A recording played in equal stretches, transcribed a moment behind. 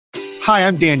Hi,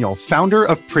 I'm Daniel, founder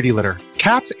of Pretty Litter.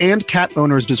 Cats and cat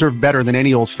owners deserve better than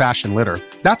any old-fashioned litter.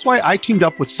 That's why I teamed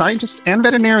up with scientists and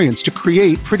veterinarians to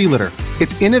create Pretty Litter.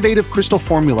 Its innovative crystal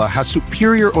formula has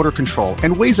superior odor control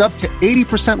and weighs up to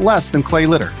 80% less than clay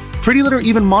litter. Pretty Litter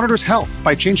even monitors health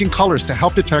by changing colors to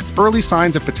help detect early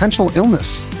signs of potential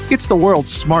illness. It's the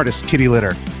world's smartest kitty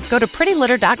litter. Go to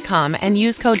prettylitter.com and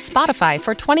use code SPOTIFY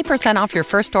for 20% off your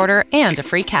first order and a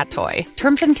free cat toy.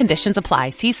 Terms and conditions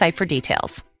apply. See site for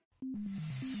details.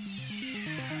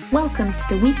 Welcome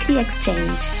to the Weekly Exchange.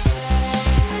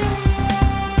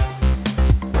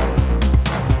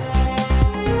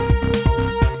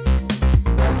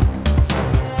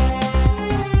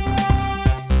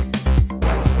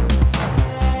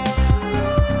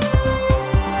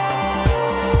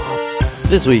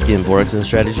 This week in WeX and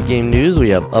Strategy Game News, we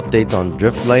have updates on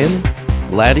Driftland,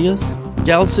 Gladius,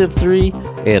 Galciv 3,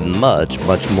 and much,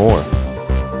 much more.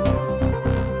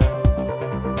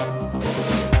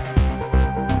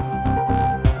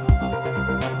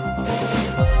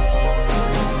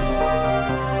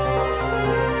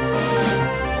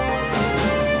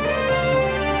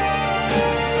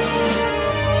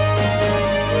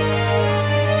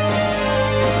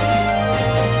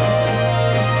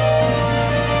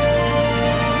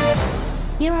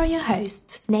 Here are your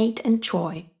hosts, Nate and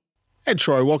Troy. Hey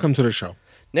Troy, welcome to the show.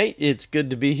 Nate, it's good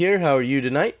to be here. How are you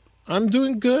tonight? I'm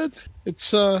doing good.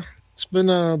 It's been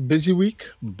a busy week,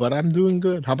 but I'm doing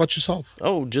good. How about yourself?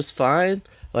 Oh, just fine.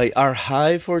 Like, our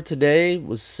high for today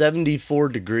was 74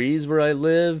 degrees where I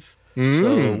live.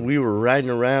 So we were riding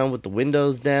around with the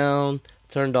windows down,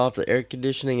 turned off the air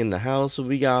conditioning in the house when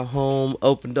we got home,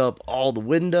 opened up all the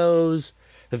windows.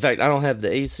 In fact, I don't have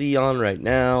the AC on right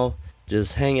now.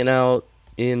 Just hanging out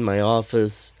in my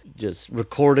office, just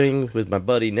recording with my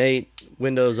buddy Nate,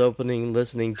 windows opening,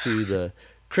 listening to the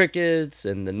crickets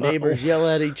and the neighbors yell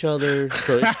at each other.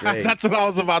 So it's great. That's what I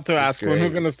was about to ask. When we're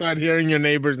going to start hearing your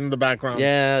neighbors in the background.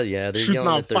 Yeah, they're shooting yelling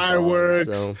off at their fireworks,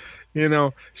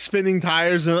 dogs, spinning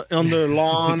tires on their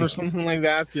lawn or something like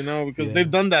that, because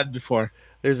they've done that before.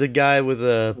 There's a guy with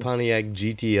a Pontiac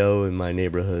GTO in my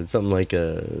neighborhood, something like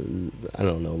a, I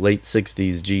don't know, late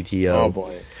 60s GTO. Oh,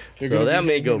 boy. So that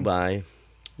may go by.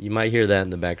 You might hear that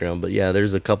in the background, but yeah,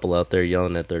 there's a couple out there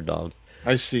yelling at their dog.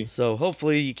 I see. So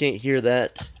hopefully you can't hear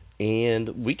that, and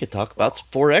we could talk about some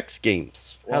 4X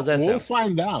games. How's that sound?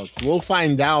 We'll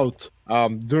find out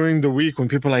during the week when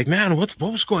people are like, man, what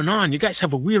was going on? You guys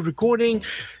have a weird recording.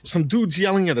 Some dude's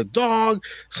yelling at a dog.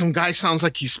 Some guy sounds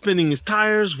like he's spinning his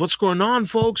tires. What's going on,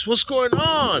 folks? What's going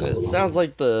on? It sounds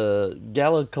like the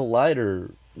Gala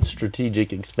Collider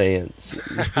strategic expanse.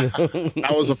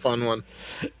 That was a fun one.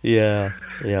 Yeah,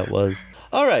 it was.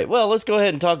 All right, well, let's go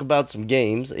ahead and talk about some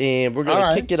games, and we're going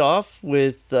to kick it off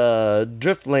with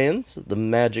Driftlands, the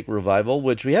Magic Revival,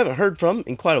 which we haven't heard from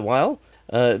in quite a while.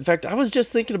 In fact, I was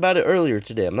just thinking about it earlier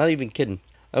today. I'm not even kidding.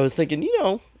 I was thinking,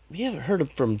 we haven't heard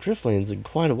from Driftlands in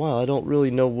quite a while. I don't really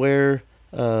know where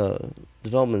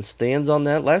development stands on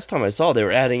that. Last time I saw, they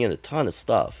were adding in a ton of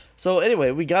stuff. So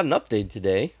anyway, we got an update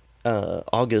today,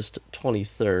 August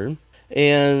 23rd.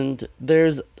 And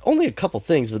there's only a couple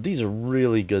things, but these are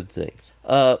really good things.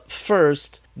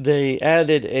 First, they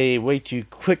added a way to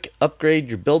quick upgrade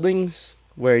your buildings,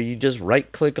 where you just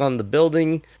right-click on the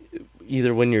building,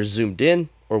 either when you're zoomed in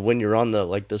or when you're on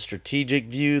the strategic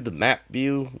view, the map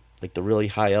view, like the really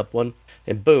high up one,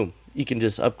 and boom, you can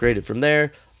just upgrade it from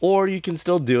there, or you can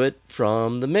still do it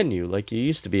from the menu like you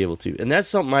used to be able to. And that's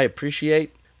something I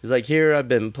appreciate. Is like here, I've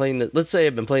been playing let's say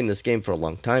I've been playing this game for a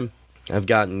long time. I've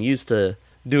gotten used to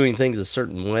doing things a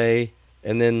certain way,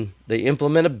 and then they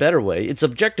implement a better way. It's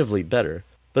objectively better,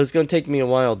 but it's going to take me a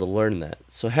while to learn that.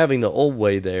 So having the old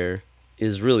way there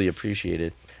is really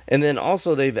appreciated. And then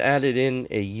also they've added in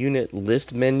a unit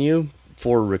list menu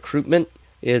for recruitment.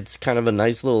 It's kind of a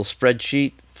nice little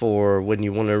spreadsheet for when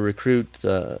you want to recruit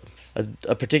a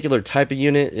particular type of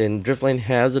unit, and Driftland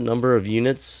has a number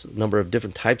of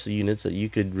different types of units that you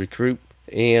could recruit.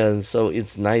 And so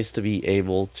it's nice to be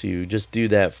able to just do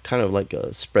that kind of like a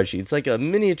spreadsheet. It's like a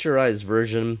miniaturized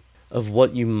version of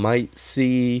what you might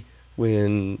see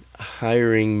when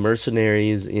hiring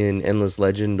mercenaries in Endless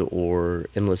Legend or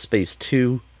Endless Space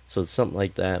 2. So it's something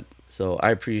like that. So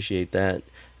I appreciate that.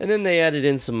 And then they added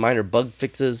in some minor bug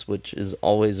fixes, which is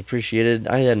always appreciated.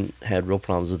 I hadn't had real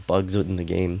problems with bugs in the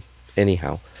game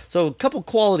anyhow. So a couple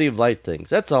quality of life things.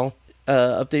 That's all.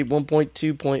 Update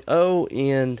 1.2.0,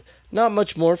 and not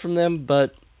much more from them,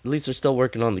 but at least they're still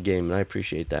working on the game, and I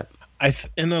appreciate that.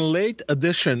 In a late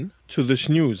addition to this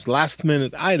news, last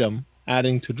minute item,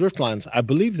 adding to Driftlands. I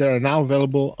believe they are now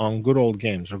available on Good Old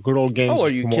Games, or Good Old Games. Oh, are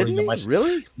you kidding me?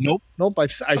 Really? Nope.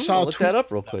 I saw. Look that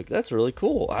up real quick. That's really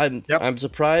cool. I'm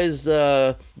surprised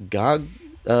GOG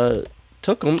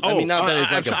took them. I mean, not that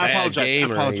it's like a bad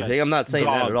game or anything. I'm not saying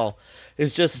that at all.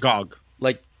 It's just GOG.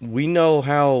 Like, we know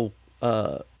how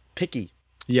picky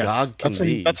GOG can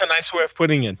be. That's a nice way of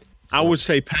putting it. So. I would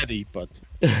say petty, but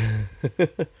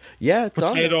yeah, it's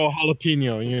potato,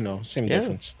 jalapeno. Same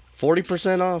difference.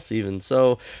 40% off even.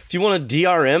 So if you want a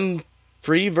DRM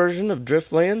free version of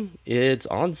Driftland, it's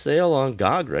on sale on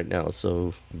GOG right now.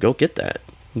 So go get that.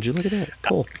 Would you look at that?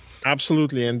 Cool.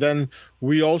 Absolutely. And then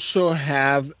we also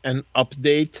have an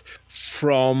update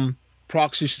from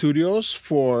Proxy Studios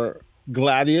for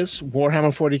Gladius,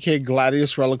 Warhammer 40k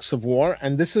Gladius Relics of War.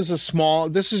 And this is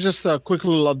just a quick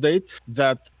little update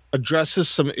that addresses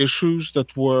some issues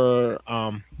that were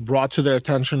brought to their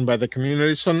attention by the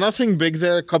community. So nothing big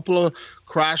there. A couple of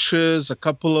crashes, a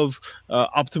couple of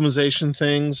optimization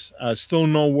things. Still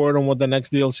no word on what the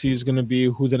next DLC is going to be,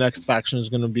 who the next faction is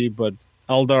going to be, but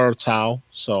Eldar or Tau.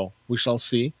 So we shall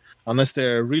see. Unless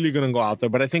they're really going to go out there.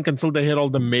 But I think until they hit all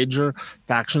the major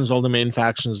factions, all the main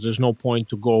factions, there's no point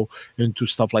to go into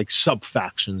stuff like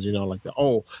sub-factions,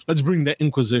 let's bring the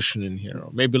Inquisition in here. Or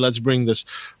maybe let's bring this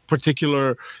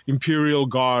particular Imperial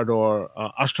Guard or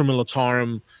Astra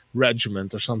Militarum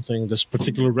regiment or something, this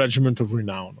particular regiment of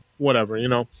renown, whatever,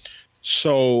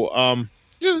 So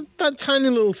just that tiny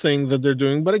little thing that they're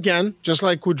doing. But again, just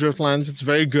like with Driftlands, it's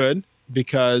very good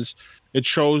because it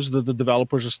shows that the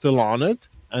developers are still on it.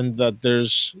 And that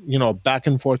there's, back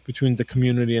and forth between the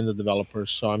community and the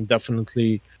developers. So I'm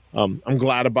definitely, I'm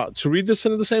glad to read this.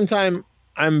 And at the same time,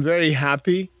 I'm very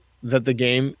happy that the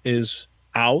game is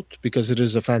out because it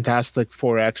is a fantastic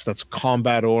 4X that's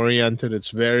combat oriented. It's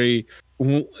very,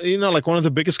 like one of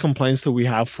the biggest complaints that we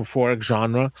have for 4X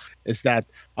genre is that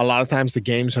a lot of times the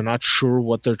games are not sure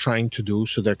what they're trying to do.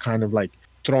 So they're kind of like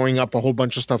throwing up a whole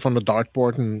bunch of stuff on the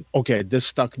dartboard and, okay, this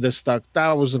stuck,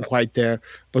 that wasn't quite there.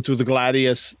 But with the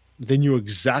Gladius, they knew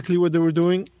exactly what they were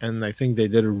doing, and I think they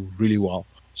did it really well.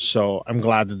 So I'm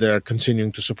glad that they're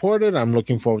continuing to support it. I'm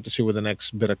looking forward to see what the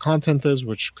next bit of content is,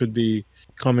 which could be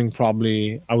coming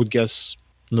probably, I would guess,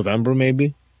 November,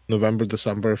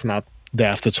 December, if not day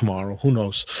after tomorrow. Who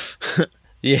knows?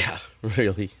 Yeah,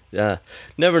 really.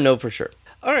 Never know for sure.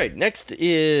 All right, next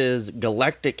is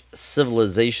Galactic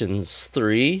Civilizations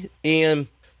 3, and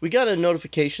we got a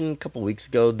notification a couple weeks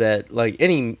ago that like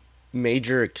any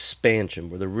major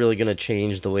expansion where they're really going to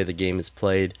change the way the game is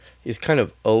played is kind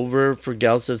of over for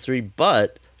GalCiv 3,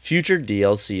 but future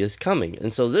DLC is coming.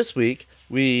 And so this week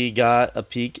we got a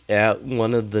peek at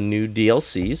one of the new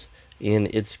DLCs, and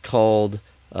it's called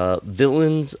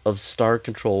Villains of Star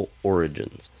Control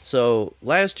Origins. So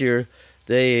last year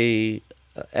they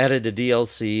added a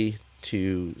DLC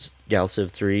to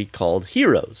GalCiv 3 called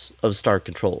Heroes of Star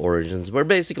Control Origins, where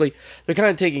basically they're kind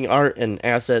of taking art and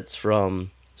assets from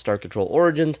Star Control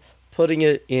Origins, putting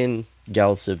it in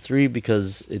GalCiv 3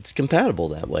 because it's compatible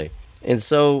that way. And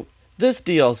so this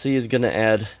DLC is going to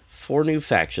add 4 new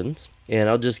factions, and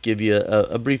I'll just give you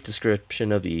a brief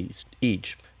description of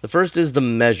each. The first is the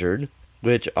Measured,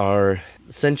 which are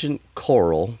sentient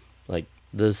coral, like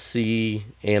the sea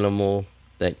animal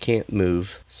that can't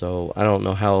move. So I don't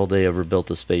know how they ever built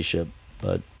a spaceship,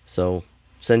 but so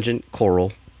sentient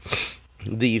coral.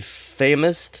 The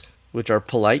Famist, which are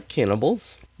polite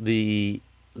cannibals. The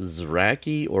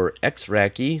Zraki or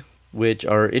Xraki, which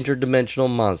are interdimensional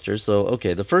monsters. So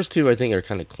okay, the first two I think are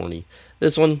kind of corny.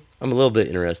 This one I'm a little bit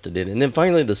interested in. And then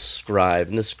finally the Scribe.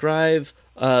 And the Scribe,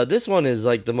 this one is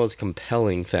like the most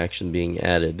compelling faction being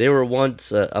added. They were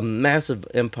once a massive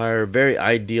empire, very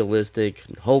idealistic,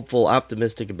 hopeful,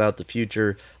 optimistic about the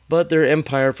future, but their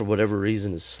empire, for whatever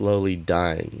reason, is slowly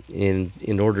dying.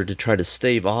 In order to try to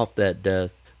stave off that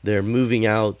death, they're moving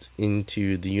out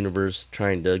into the universe,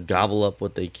 trying to gobble up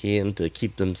what they can to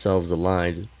keep themselves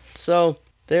alive. So,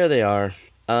 there they are.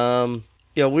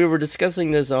 We were discussing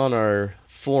this on our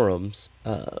forums,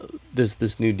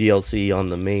 this new DLC on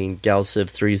the main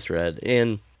GalCiv 3 thread,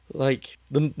 and like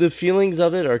the feelings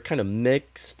of it are kind of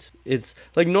mixed. It's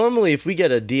like normally if we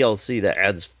get a DLC that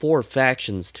adds 4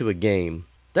 factions to a game,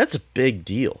 that's a big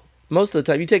deal. Most of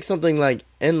the time, you take something like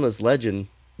Endless Legend,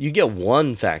 you get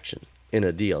 1 faction in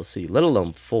a DLC, let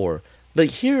alone 4. But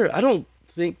here, I don't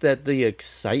think that the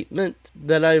excitement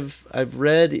that I've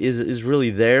read is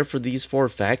really there for these 4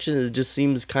 factions. It just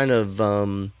seems kind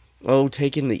of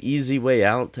taking the easy way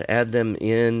out to add them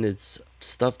in. It's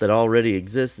stuff that already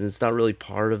exists, and it's not really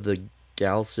part of the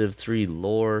GalCiv 3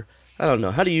 lore. I don't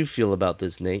know. How do you feel about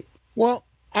this, Nate? Well,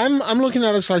 I'm looking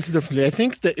at it slightly differently. I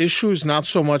think the issue is not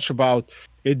so much about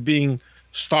it being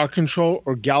Star Control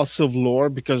or Galciv lore,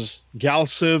 because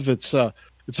Galciv,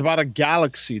 it's about a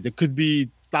galaxy. There could be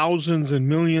thousands and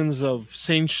millions of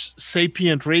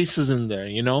sapient races in there,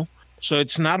 you know? So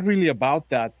it's not really about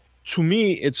that. To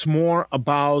me, it's more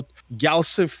about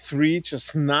Galciv 3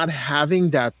 just not having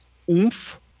that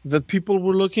oomph that people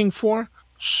were looking for.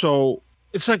 So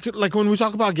it's like when we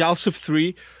talk about Galciv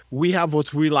 3, we have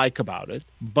what we like about it.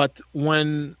 But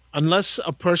unless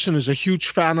a person is a huge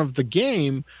fan of the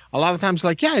game, a lot of times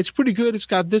like, yeah, it's pretty good. It's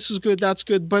got this is good, that's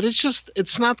good. But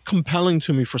it's not compelling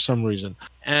to me for some reason.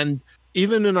 And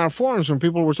even in our forums, when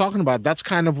people were talking about it, that's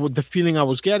kind of what the feeling I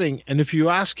was getting. And if you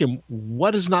ask him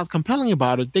what is not compelling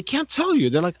about it, they can't tell you.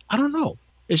 They're like, I don't know.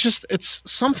 It's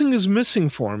something is missing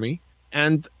for me.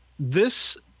 And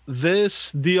this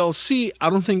DLC, I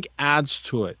don't think adds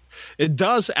to it. It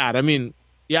does add. I mean,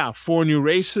 yeah, 4 new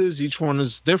races. Each one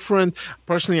is different.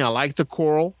 Personally, I like the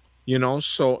coral, you know.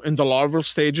 So in the larval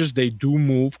stages, they do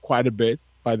move quite a bit,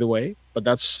 by the way. But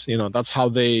that's how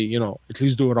they, at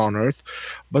least do it on Earth.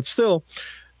 But still,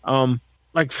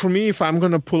 like for me, if I'm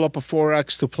going to pull up a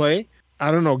 4X to play, I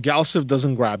don't know, Galciv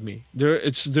doesn't grab me.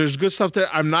 There's good stuff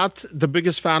there. I'm not the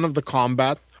biggest fan of the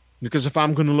combat, because if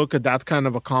I'm going to look at that kind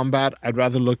of a combat, I'd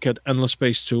rather look at Endless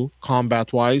Space 2,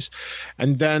 combat-wise.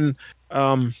 And then,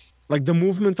 like the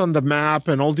movement on the map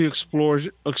and all the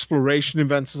exploration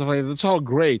events and stuff like that, that's all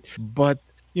great. But,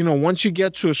 once you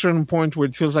get to a certain point where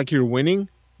it feels like you're winning,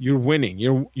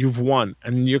 you've won,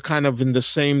 and you're kind of in the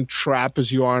same trap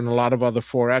as you are in a lot of other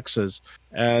 4Xs.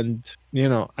 And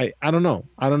I don't know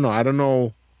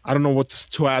what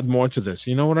to add more to this.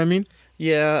 You know what I mean?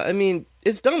 Yeah, I mean,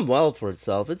 it's done well for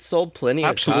itself. It's sold plenty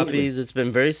of copies. It's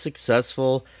been very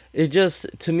successful.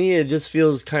 To me, it just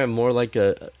feels kind of more like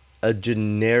a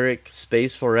generic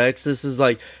Space 4X. This is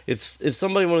like, if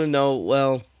somebody want to know,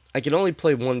 well, I can only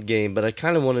play one game, but I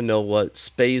kind of want to know what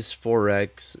Space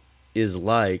 4X is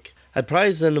like, I'd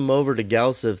probably send them over to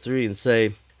Galciv 3 and say,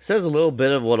 it says a little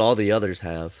bit of what all the others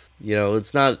have.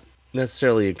 It's not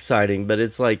necessarily exciting, but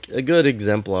it's like a good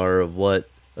exemplar of what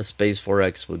a Space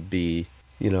 4X would be.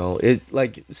 It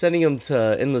like sending them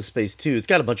to Endless Space 2. It's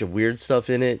got a bunch of weird stuff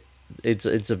in it.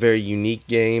 It's a very unique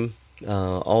game.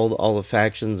 All the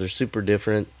factions are super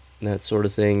different and that sort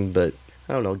of thing. But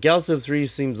I don't know. Galciv 3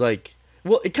 seems like,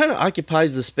 well, it kind of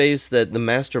occupies the space that the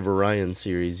Master of Orion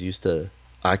series used to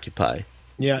occupy.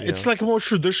 Yeah, it's like a more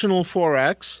traditional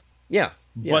 4X. Yeah.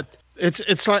 But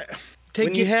it's like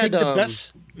take the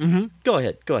best. Mm-hmm. Go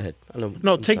ahead.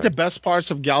 Take the best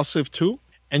parts of Galciv 2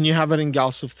 and you have it in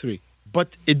Galciv 3.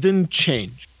 But it didn't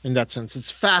change in that sense. It's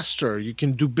faster. You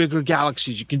can do bigger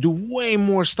galaxies. You can do way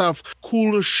more stuff,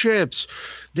 cooler ships.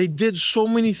 They did so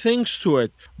many things to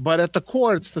it. But at the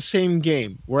core, it's the same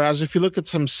game. Whereas if you look at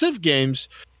some Civ games,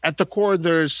 at the core,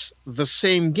 there's the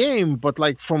same game, but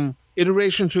like from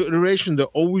iteration to iteration, they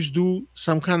always do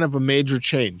some kind of a major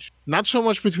change. Not so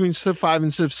much between Civ 5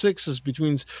 and Civ 6 as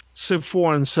between Civ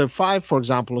 4 and Civ 5, for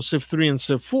example, or Civ 3 and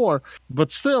Civ 4.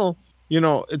 But still,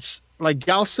 it's like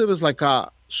Galciv is like a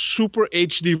super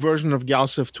HD version of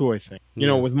Galciv 2, I think.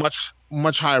 With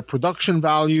much higher production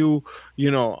value.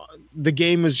 The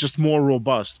game is just more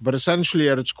robust. But essentially,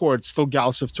 at its core, it's still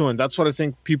Galciv 2. And that's what I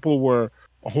think people were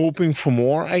hoping for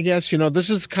more, I guess. This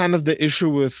is kind of the issue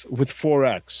with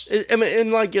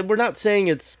 4X. We're not saying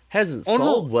it hasn't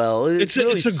sold well. It's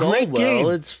really a sold great well. Game.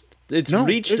 It's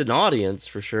reached an audience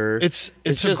for sure. It's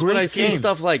just a great when I see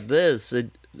stuff like this,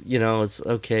 it's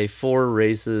okay, 4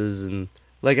 races, and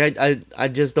like I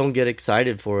just don't get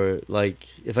excited for it. Like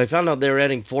if I found out they were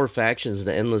adding 4 factions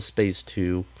to Endless Space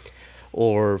 2,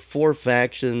 or 4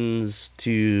 factions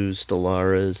to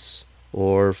Stellaris.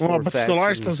 But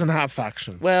Stellaris doesn't have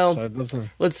factions. Well, so it doesn't.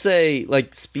 Let's say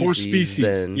like species. 4 species.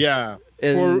 Then. Yeah.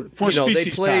 And, 4 species.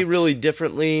 They play packs. really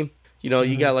differently.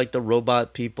 You got like the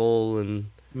robot people and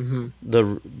the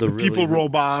really, people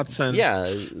robots and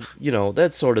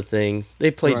that sort of thing. They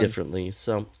play differently.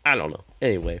 So I don't know.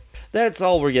 Anyway, that's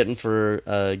all we're getting for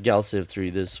Galciv 3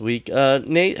 this week.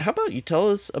 Nate, how about you tell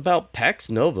us about Pax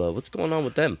Nova? What's going on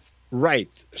with them? Right.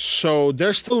 So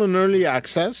they're still in early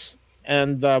access.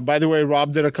 And by the way,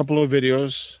 Rob did a couple of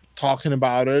videos talking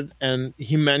about it, and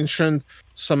he mentioned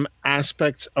some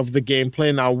aspects of the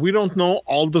gameplay. Now, we don't know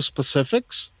all the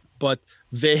specifics, but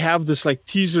they have this like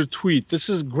teaser tweet. This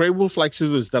is Grey Wolf likes to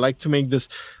do this. They like to make this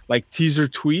like teaser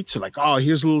tweet. So like, oh,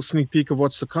 here's a little sneak peek of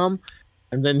what's to come.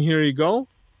 And then here you go.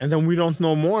 And then we don't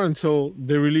know more until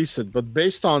they release it. But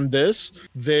based on this,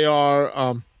 they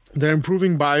are they're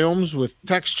improving biomes with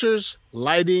textures,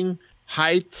 lighting,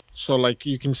 height, so like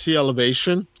you can see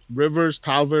elevation, rivers,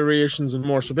 tile variations, and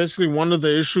more. So basically one of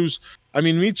the issues I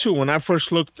mean, me too. When I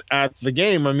first looked at the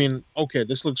game, I mean, okay,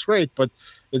 this looks great, but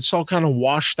it's all kind of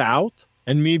washed out.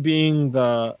 And me being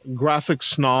the graphic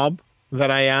snob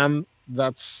that I am,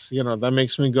 that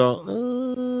makes me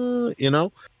go.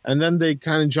 And then they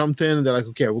kind of jumped in and they're like,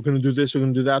 okay, we're going to do this, we're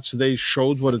going to do that. So they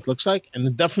showed what it looks like, and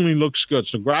it definitely looks good.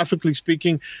 So graphically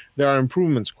speaking, there are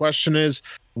improvements. Question is,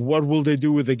 what will they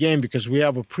do with the game? Because we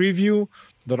have a preview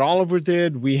that Oliver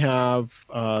did. We have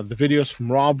the videos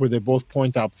from Rob where they both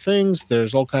point out things.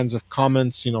 There's all kinds of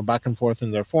comments, back and forth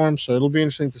in their forums. So it'll be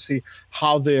interesting to see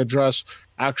how they address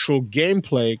actual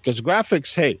gameplay. Because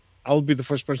graphics, hey, I'll be the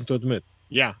first person to admit,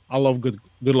 yeah, I love good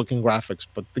looking graphics,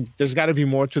 but there's got to be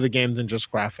more to the game than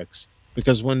just graphics.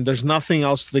 Because when there's nothing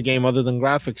else to the game other than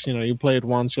graphics, you play it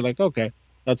once, you're like, okay,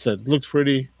 that's it. It looked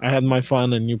pretty. I had my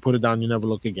fun, and you put it down, you never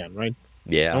look again, right?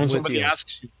 Yeah. And when somebody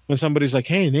asks you, when somebody's like,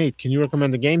 hey, Nate, can you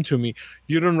recommend the game to me?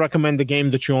 You don't recommend the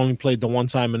game that you only played the one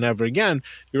time and never again.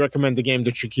 You recommend the game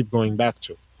that you keep going back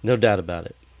to. No doubt about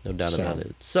it.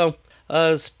 So,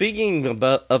 speaking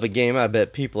of a game I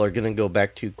bet people are going to go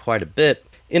back to quite a bit,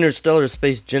 Interstellar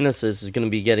Space Genesis is going to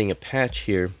be getting a patch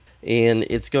here, and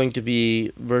it's going to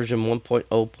be version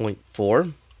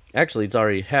 1.0.4. Actually, it's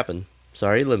already happened.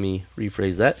 Sorry, let me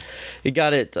rephrase that. It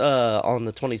got it on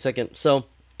the 22nd. So,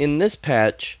 in this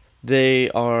patch, they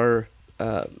are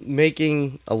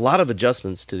making a lot of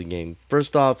adjustments to the game.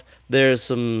 First off, there's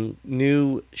some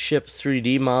new ship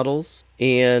 3D models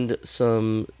and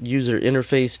some user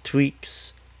interface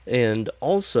tweaks, and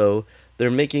also they're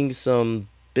making some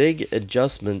big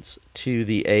adjustments to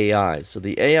the AI. So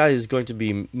the AI is going to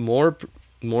be more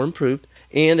improved,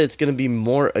 and it's going to be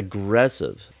more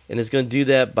aggressive. And it's going to do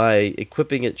that by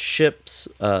equipping its ships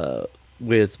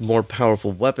with more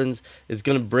powerful weapons. It's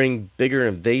going to bring bigger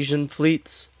invasion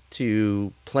fleets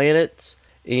to planets.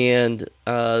 And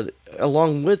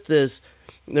along with this,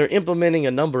 they're implementing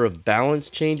a number of balance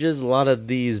changes. A lot of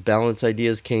these balance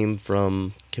ideas came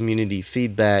from community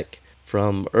feedback,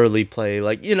 from early play.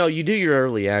 Like, you do your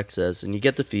early access and you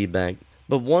get the feedback,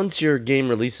 but once your game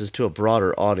releases to a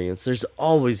broader audience, there's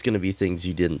always going to be things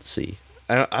you didn't see.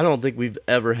 I don't think we've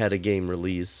ever had a game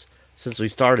release since we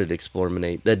started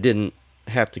Explorminate that didn't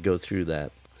have to go through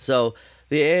that. So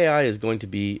the AI is going to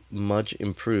be much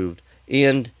improved,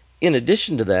 and in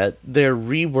addition to that, they're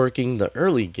reworking the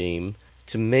early game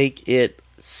to make it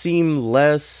seem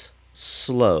less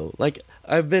slow. Like,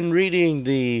 I've been reading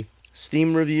the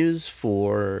Steam reviews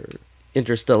for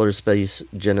Interstellar Space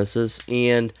Genesis,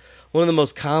 and one of the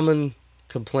most common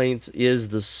complaints is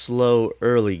the slow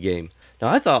early game. Now,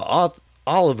 I thought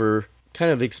Oliver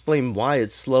kind of explained why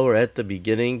it's slower at the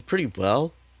beginning pretty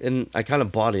well, and I kind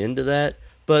of bought into that.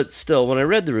 But still, when I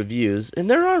read the reviews, and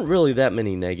there aren't really that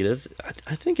many negative,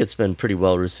 I think it's been pretty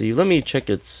well received. Let me check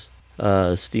its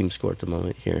Steam score at the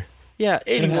moment here. Yeah,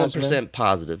 81%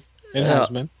 positive. It has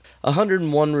been.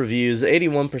 101 reviews,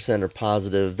 81% are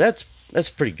positive. That's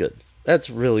pretty good. That's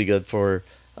really good for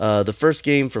the first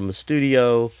game from a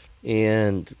studio,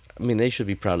 and I mean, they should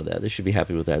be proud of that. They should be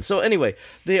happy with that. So anyway,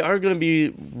 they are going to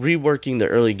be reworking the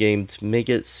early game to make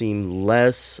it seem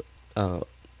less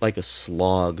like a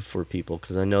slog for people,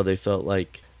 because I know they felt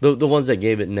like the ones that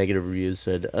gave it negative reviews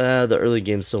said, the early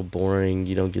game's so boring,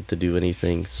 you don't get to do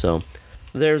anything. So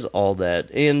there's all that.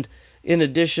 And in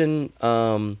addition,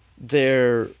 they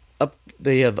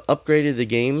have upgraded the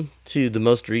game to the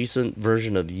most recent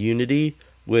version of Unity,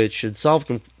 which should solve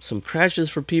some crashes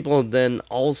for people, and then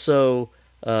also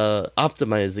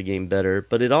optimize the game better.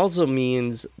 But it also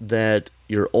means that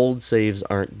your old saves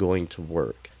aren't going to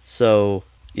work. So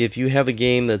if you have a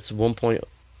game that's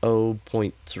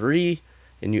 1.0.3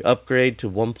 and you upgrade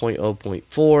to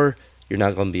 1.0.4, you're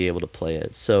not going to be able to play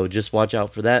it. So just watch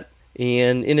out for that.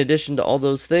 And in addition to all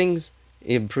those things,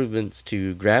 improvements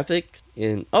to graphics,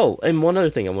 and one other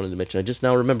thing I wanted to mention, I just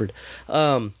now remembered.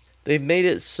 They've made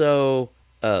it so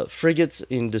frigates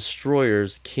and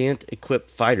destroyers can't equip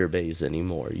fighter bays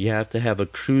anymore. You have to have a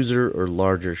cruiser or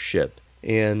larger ship,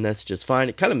 and that's just fine.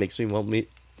 It kind of makes me want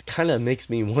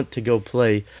to go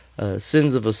play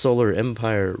Sins of a Solar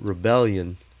Empire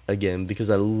Rebellion again, because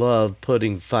I love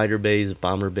putting fighter bays,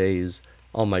 bomber bays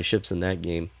on my ships in that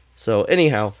game. So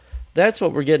anyhow, that's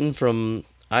what we're getting from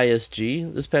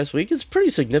ISG this past week. It's a pretty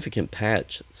significant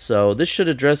patch, so this should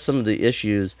address some of the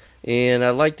issues, and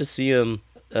I'd like to see them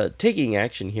taking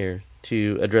action here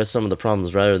to address some of the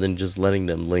problems rather than just letting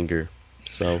them linger.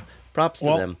 So props to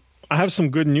them. I have some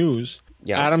good news.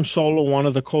 Adam Solo, one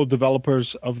of the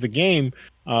co-developers of the game,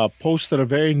 posted a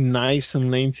very nice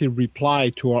and lengthy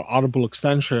reply to our Audible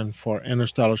extension for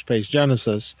Interstellar Space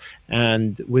Genesis.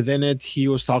 And within it, he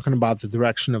was talking about the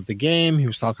direction of the game. He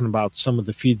was talking about some of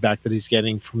the feedback that he's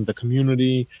getting from the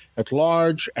community at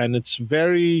large. And it's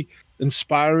very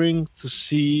inspiring to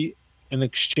see an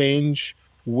exchange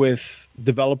with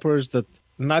developers that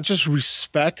not just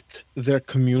respect their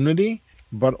community,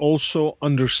 but also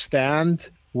understand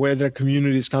where their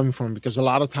community is coming from. Because a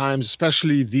lot of times,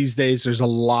 especially these days, there's a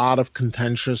lot of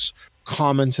contentious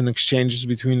comments and exchanges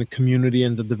between the community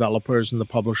and the developers and the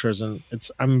publishers. And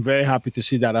I'm very happy to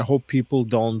see that. I hope people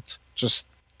don't just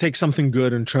take something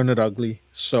good and turn it ugly.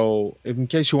 So in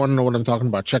case you want to know what I'm talking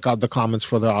about, check out the comments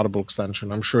for the Audible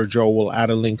extension. I'm sure Joe will add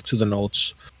a link to the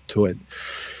notes to it.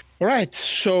 All right.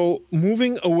 So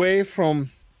moving away from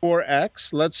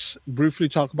 4X, let's briefly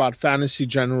talk about Fantasy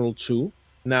General 2.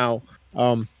 Now,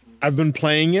 I've been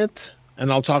playing it,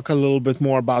 and I'll talk a little bit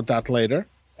more about that later.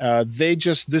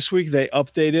 This week, they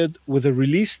updated with a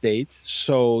release date.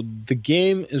 So the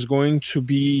game is going to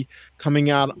be coming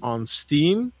out on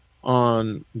Steam,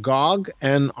 on GOG,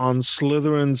 and on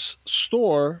Slytherin's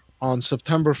store on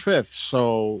September 5th.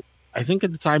 So I think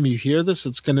at the time you hear this,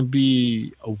 it's going to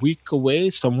be a week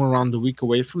away, somewhere around a week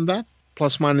away from that,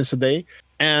 plus minus a day.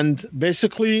 And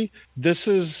basically, this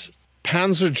is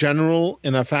Panzer General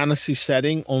in a fantasy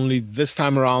setting, only this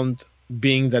time around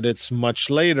being that it's much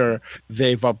later.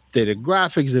 They've updated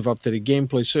graphics, they've updated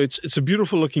gameplay. So it's a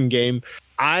beautiful looking game.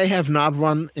 I have not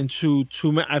run into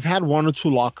too many. I've had one or two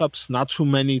lockups, not too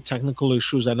many technical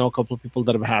issues. I know a couple of people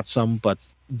that have had some, but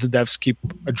the devs keep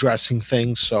addressing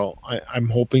things, so I'm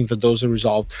hoping that those are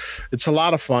resolved. It's a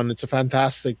lot of fun. It's a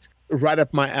fantastic, right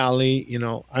up my alley.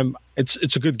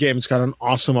 It's a good game. It's got an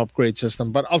awesome upgrade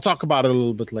system, but I'll talk about it a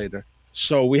little bit later.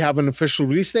 So we have an official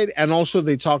release date, and also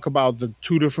they talk about the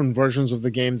two different versions of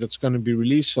the game that's going to be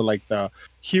released. So like the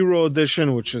Hero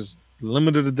Edition, which is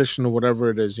limited edition or whatever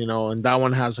it is, and that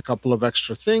one has a couple of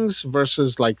extra things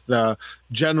versus like the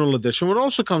general edition, which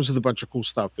also comes with a bunch of cool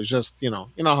stuff. It's just, you know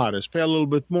how it is. Pay a little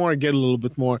bit more, get a little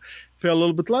bit more, pay a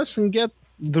little bit less, and get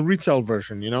the retail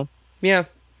version, Yeah.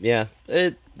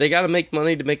 They got to make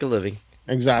money to make a living.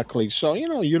 Exactly. So, you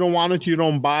don't want it, you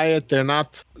don't buy it. They're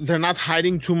not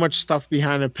hiding too much stuff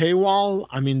behind a paywall.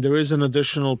 I mean, there is an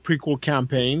additional prequel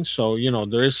campaign, so,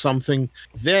 there is something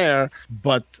there,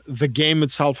 but the game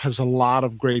itself has a lot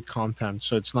of great content.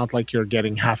 So it's not like you're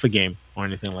getting half a game or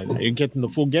anything like that. You're getting the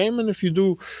full game, and if you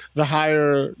do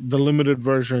the limited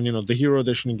version, the Hero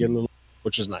Edition, you get a little,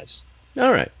 which is nice.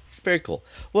 All right. Very cool.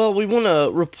 Well, we want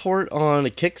to report on a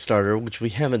Kickstarter, which we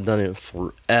haven't done in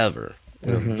forever.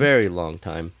 In a very long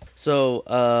time.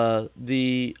 So,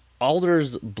 the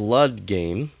Alder's Blood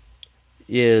game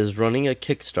is running a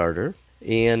Kickstarter,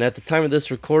 and at the time of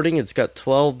this recording, it's got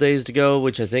 12 days to go,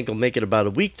 which I think will make it about a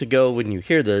week to go when you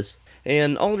hear this.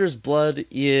 And Alder's Blood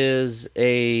is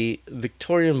a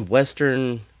Victorian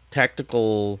Western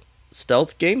tactical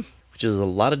stealth game, which is a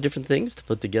lot of different things to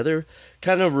put together.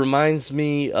 Kind of reminds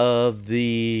me of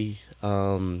the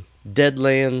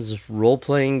Deadlands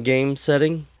role-playing game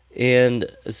setting. And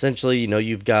essentially,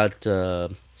 you've got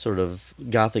sort of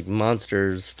gothic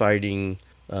monsters fighting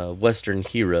Western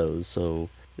heroes. So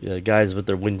guys with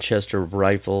their Winchester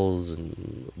rifles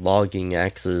and logging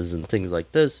axes and things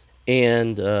like this.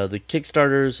 And the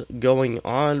Kickstarter's going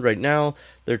on right now.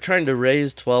 They're trying to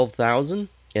raise $12,000.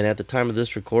 And at the time of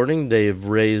this recording, they've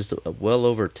raised well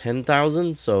over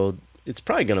 $10,000. So it's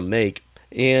probably going to make.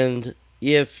 And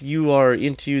if you are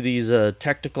into these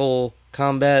tactical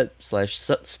combat /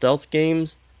 stealth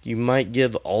games, you might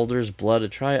give Alder's Blood a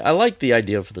try. I like the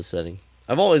idea for the setting.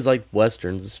 I've always liked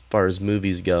westerns as far as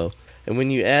movies go, and when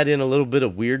you add in a little bit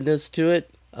of weirdness to it,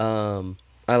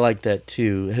 I like that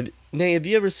too. Nate, have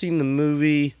you ever seen the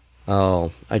movie?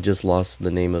 Oh, I just lost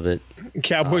the name of it.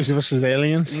 Cowboys versus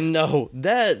Aliens. No,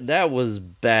 that was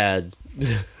bad.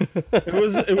 It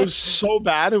was so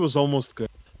bad it was almost good.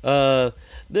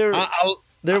 There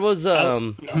was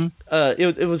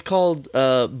it was called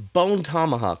Bone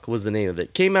Tomahawk was the name of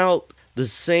it. Came out the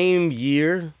same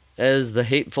year as The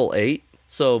Hateful Eight.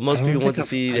 So most people went to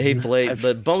see The Hateful Eight,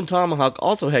 but Bone Tomahawk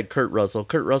also had Kurt Russell.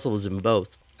 Kurt Russell was in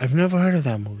both. I've never heard of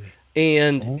that movie.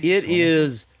 And it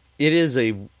is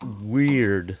a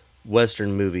weird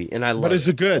Western movie, and I love it. But is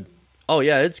it good? Oh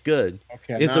yeah, it's good.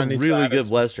 Okay, it's a really good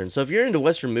Western. So if you're into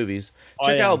Western movies,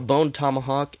 check out Bone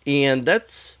Tomahawk, and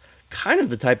that's kind of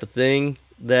the type of thing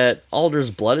that Alder's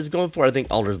Blood is going for. I think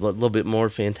Alder's Blood a little bit more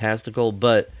fantastical,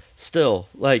 but still,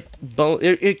 like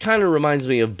it kind of reminds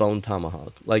me of Bone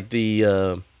Tomahawk, like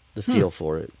the feel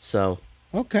for it. So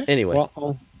okay. Anyway,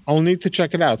 well, I'll need to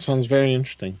check it out. Sounds very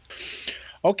interesting.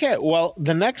 Okay, well,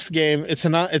 the next game, it's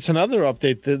another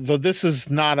update. Though this is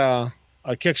not a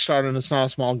Kickstarter and it's not a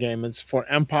small game. It's for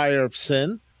Empire of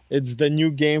Sin. It's the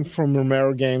new game from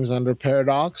Romero Games under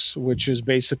Paradox, which is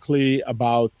basically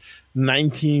about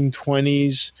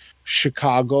 1920s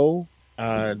Chicago,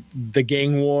 the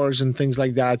gang wars and things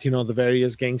like that. You know, the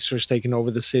various gangsters taking over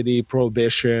the city,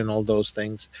 prohibition, all those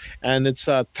things. And it's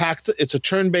a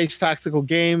turn-based tactical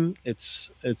game.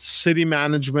 It's city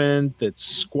management. It's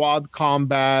squad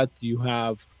combat. You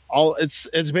have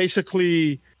it's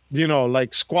basically, you know,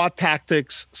 like squad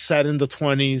tactics set in the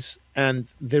 20s. And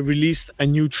they released a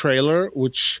new trailer,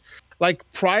 which, like,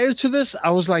 prior to this,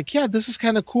 I was like, yeah, this is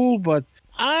kind of cool, but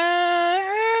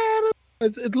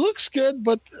it looks good,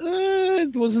 but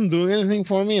it wasn't doing anything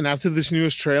for me. And after this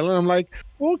newest trailer, I'm like,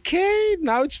 okay,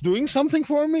 now it's doing something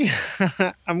for me.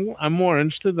 I'm more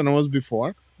interested than I was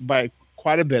before by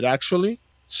quite a bit, actually.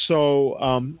 So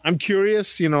I'm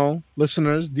curious, you know,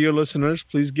 dear listeners,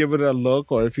 please give it a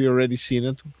look, or if you've already seen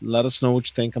it, let us know what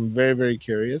you think. I'm very, very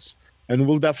curious. And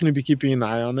we'll definitely be keeping an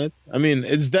eye on it. I mean,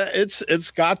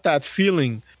 it's got that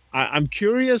feeling. I'm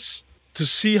curious to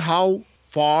see how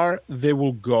far they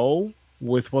will go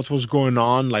with what was going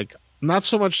on. Like, not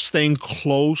so much staying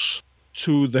close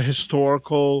to the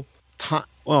historical time.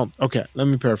 Well, okay, let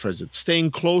me paraphrase it.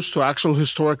 Staying close to actual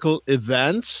historical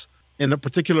events in a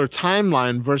particular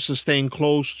timeline versus staying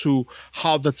close to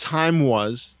how the time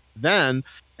was then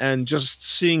and just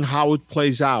seeing how it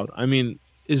plays out. I mean,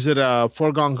 is it a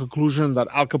foregone conclusion that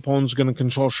Al Capone's going to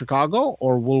control Chicago,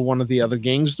 or will one of the other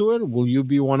gangs do it? Will you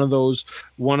be one of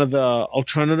the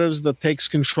alternatives that takes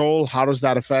control? How does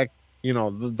that affect, you know,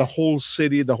 the whole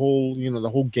city, the whole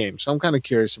game? So I'm kind of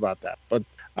curious about that, but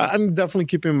I'm definitely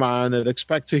keeping my eye on it.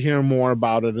 Expect to hear more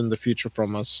about it in the future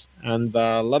from us, and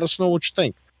let us know what you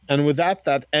think. And with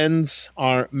that ends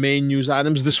our main news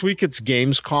items. This week it's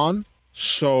Gamescom.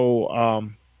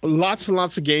 So, lots and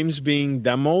lots of games being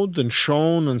demoed and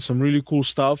shown and some really cool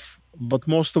stuff, but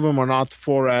most of them are not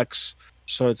 4X,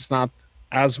 so it's not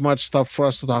as much stuff for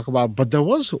us to talk about. But there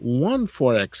was one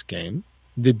 4X game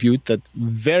debut that I'm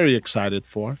very excited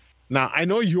for. Now, I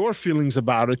know your feelings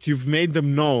about it. You've made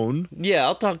them known. Yeah,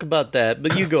 I'll talk about that,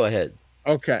 but you go ahead.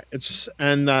 Okay,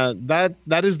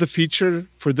 that is the feature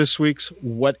for this week's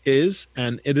What Is,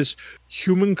 and it is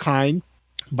Humankind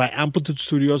by Amplitude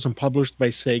Studios and published by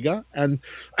Sega. And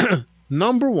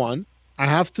number one, I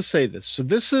have to say this. So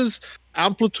this is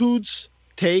Amplitude's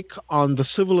take on the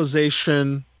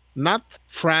Civilization, not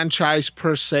franchise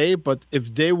per se, but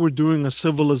if they were doing a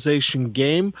Civilization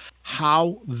game,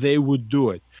 how they would do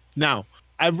it. Now,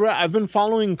 I've been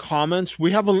following comments.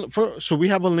 We have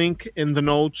a link in the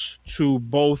notes to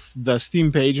both the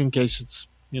Steam page in case it's,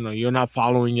 you know, you're not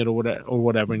following it or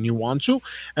whatever and you want to,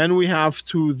 and we have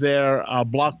to their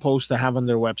blog post they have on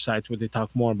their website where they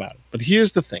talk more about it. But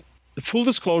here's the thing. Full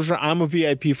disclosure, I'm a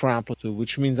VIP for Amplitude,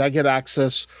 which means I get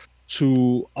access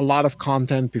to a lot of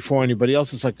content before anybody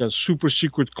else. It's like a super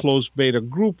secret closed beta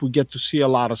group. We get to see a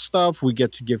lot of stuff. We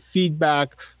get to give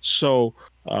feedback. So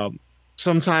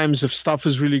sometimes if stuff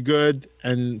is really good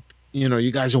and, you know,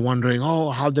 you guys are wondering, oh,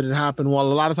 how did it happen?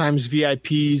 Well, a lot of times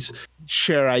VIPs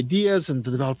share ideas and the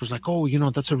developer's like, oh, you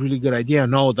know, that's a really good idea.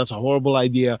 No, that's a horrible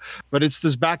idea. But it's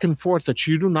this back and forth that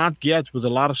you do not get with a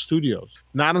lot of studios.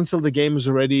 Not until the game is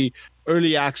already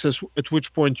early access, at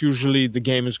which point usually the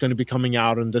game is going to be coming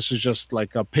out, and this is just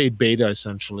like a paid beta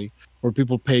essentially, where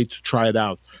people pay to try it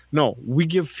out. No, we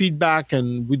give feedback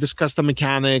and we discuss the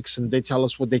mechanics, and they tell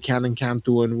us what they can and can't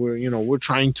do, and we're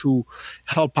trying to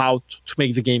help out to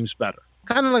make the games better.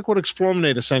 Kind of like what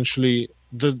Explorminate essentially,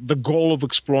 the goal of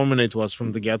Explorminate was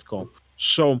from the get-go.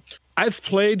 So I've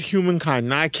played Humankind.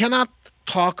 Now I cannot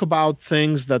talk about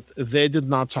things that they did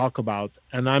not talk about,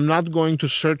 and I'm not going to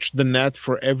search the net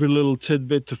for every little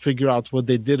tidbit to figure out what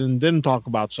they did and didn't talk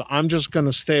about. So I'm just going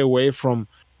to stay away from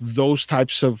those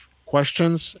types of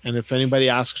questions, and if anybody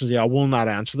asks me, I will not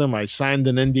answer them. I signed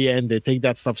an NDA and they take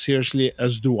that stuff seriously,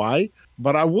 as do I.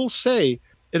 But I will say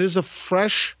it is a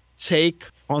fresh take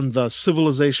on the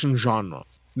Civilization genre.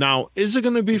 Now, is it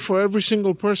going to be for every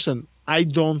single person? I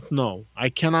don't know. I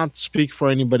cannot speak for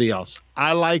anybody else.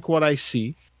 I like what I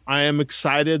see. I am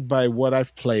excited by what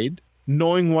I've played.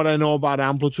 Knowing what I know about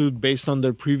Amplitude based on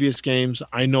their previous games,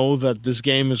 I know that this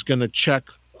game is going to check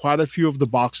quite a few of the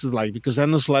boxes, like, because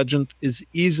Endless Legend is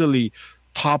easily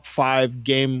top 5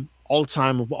 game all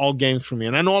time of all games for me.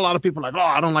 And I know a lot of people are like, oh,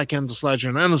 I don't like Endless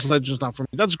Legend. Endless Legend's not for me.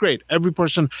 That's great. Every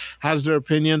person has their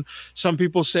opinion. Some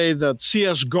people say that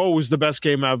CSGO is the best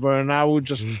game ever. And I would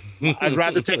just, I'd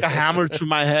rather take a hammer to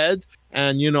my head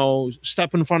and, you know,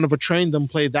 step in front of a train than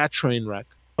play that train wreck.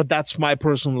 but that's my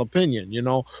personal opinion.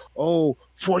 Oh,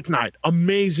 Fortnite,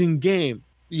 amazing game.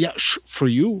 Yeah, for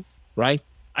you, right?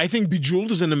 I think Bejeweled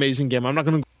is an amazing game. I'm not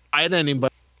going to fight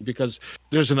anybody because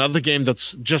there's another game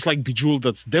that's just like Bejeweled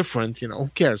that's different. Who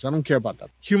cares? I don't care about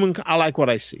that. I like what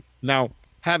I see. Now,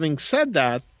 having said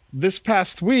that, this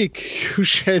past week, you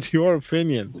shared your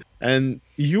opinion, and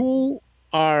you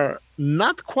are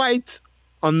not quite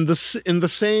in the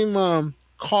same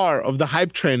car of the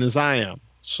hype train as I am.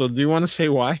 So do you want to say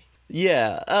why?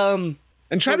 Yeah.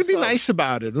 And try to be nice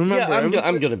about it. Remember, yeah,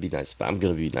 I'm gonna be nice about it. I'm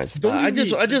gonna be nice about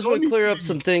it. I just want to clear up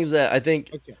some things that I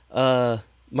think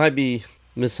might be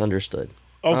misunderstood.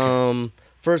 Okay.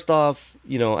 First off,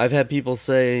 I've had people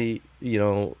say,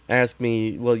 ask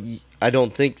me, well, I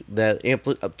don't think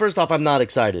that First off, I'm not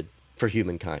excited for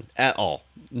Humankind at all.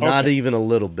 Not even a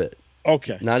little bit.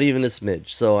 Okay. Not even a smidge.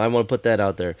 So I want to put that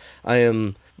out there.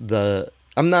 I'm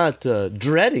not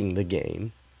dreading the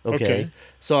game. Okay.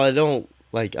 So I don't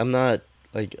I'm not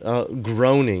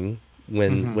groaning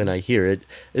when I hear it.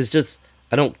 It's just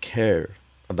I don't care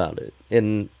about it,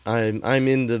 and I'm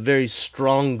in the very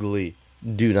strongly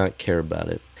do not care about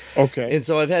it. Okay. And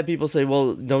so I've had people say,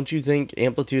 well, don't you think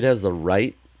Amplitude has the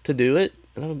right to do it?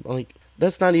 And I'm like,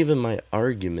 that's not even my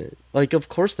argument. Of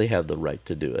course they have the right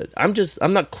to do it. I'm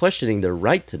not questioning their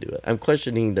right to do it. I'm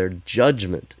questioning their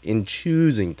judgment in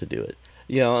choosing to do it.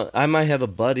 I might have a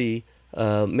buddy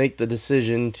make the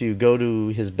decision to go to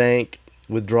his bank,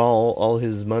 withdraw all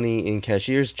his money in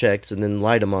cashier's checks, and then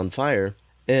light them on fire.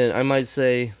 And I might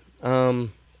say, I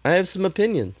have some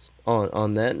opinions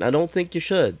on that, and I don't think you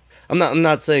should. I'm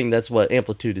not saying that's what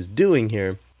Amplitude is doing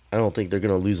here. I don't think they're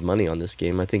going to lose money on this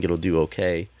game. I think it'll do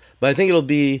okay. But I think it'll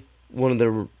be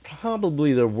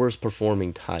probably their worst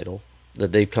performing title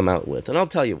that they've come out with. And I'll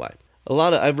tell you why.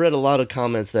 I've read a lot of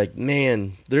comments like,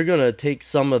 man, they're going to take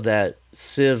some of that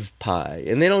Civ pie.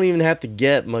 And they don't even have to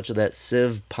get much of that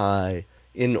Civ pie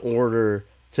in order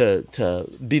to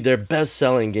be their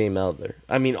best-selling game out there.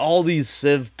 I mean, all these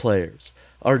Civ players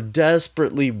are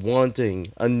desperately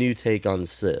wanting a new take on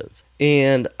Civ.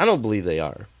 And I don't believe they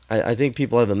are. I think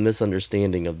people have a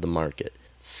misunderstanding of the market.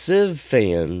 Civ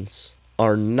fans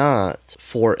are not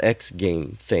 4X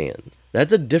game fans.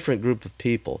 That's a different group of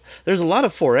people. There's a lot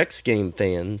of 4X game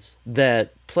fans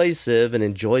that play Civ and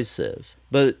enjoy Civ.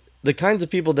 But the kinds of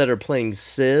people that are playing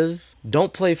Civ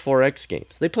don't play 4X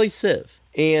games. They play Civ.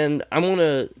 And I want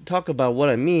to talk about what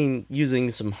I mean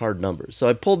using some hard numbers. So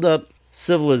I pulled up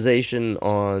Civilization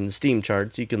on Steam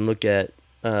charts. You can look at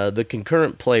the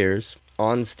concurrent players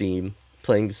on Steam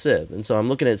playing Civ. And so I'm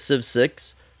looking at Civ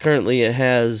 6. Currently it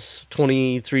has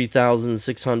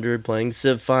 23,600 playing.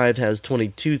 Civ 5 has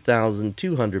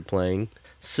 22,200 playing.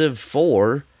 Civ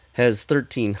 4 has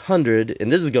 1,300.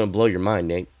 And this is going to blow your mind,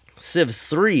 Nate. Civ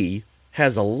 3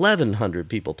 has 1,100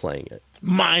 people playing it.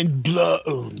 Mind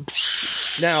blown.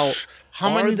 Now,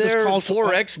 are there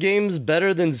 4X games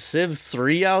better than Civ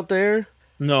 3 out there?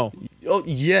 No. Oh,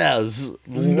 yes.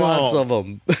 Lots of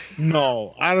them.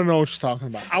 No. I don't know what you're talking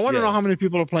about. I want to know how many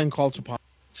people are playing Call to Power.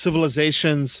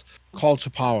 Civilization's Call to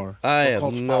Power. I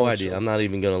have no idea. I'm not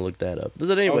even going to look that up.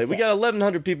 But anyway, we got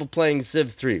 1,100 people playing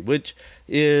Civ 3, which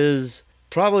is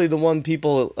probably the one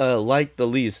people liked the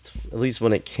least, at least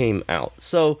when it came out.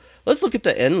 So let's look at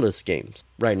the Endless games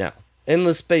right now.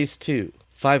 Endless Space 2,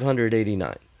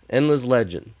 589. Endless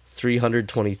Legend,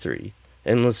 323.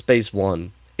 Endless Space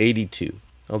 1, 82.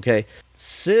 Okay?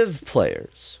 Civ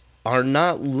players are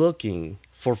not looking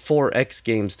for 4X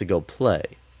games to go play.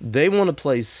 They want to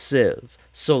play Civ.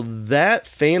 So that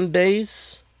fan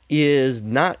base is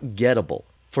not gettable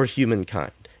for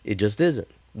Humankind. It just isn't.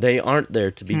 They aren't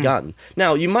there to be gotten.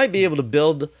 Now, you might be able to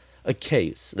build a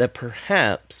case that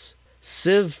perhaps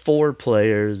Civ 4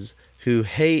 players who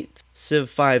hate Civ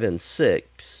 5 and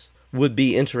 6 would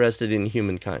be interested in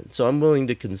Humankind. So I'm willing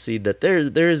to concede that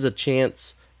there is a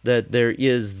chance that there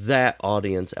is that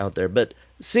audience out there. But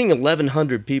seeing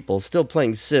 1,100 people still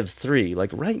playing Civ 3,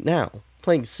 like right now,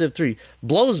 playing Civ 3,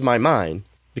 blows my mind,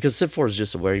 because Civ 4 is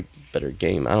just a way better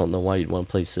game. I don't know why you'd want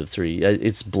to play Civ 3.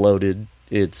 It's bloated.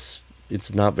 It's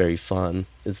not very fun.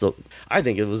 I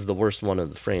think it was the worst one of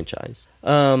the franchise.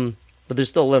 But there's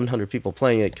still 1,100 people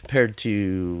playing it compared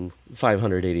to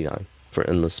 589 for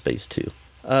Endless Space 2.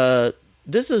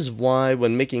 This is why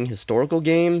when making historical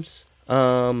games,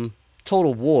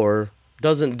 Total War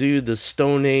doesn't do the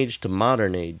Stone Age to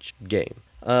Modern Age game.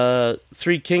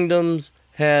 Three Kingdoms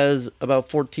has about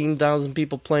 14,000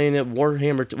 people playing it.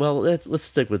 Warhammer 2, well, let's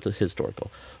stick with the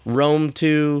historical. Rome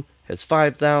 2 has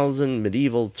 5,000.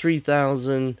 Medieval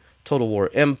 3,000. Total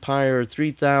War Empire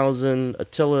 3,000.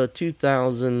 Attila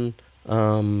 2,000.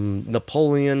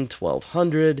 Napoleon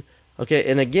 1,200. Okay,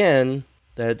 and again,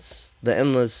 That's the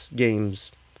Endless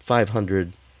Games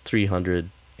 500,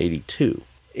 382.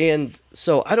 And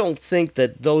so I don't think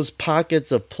that those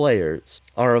pockets of players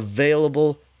are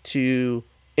available to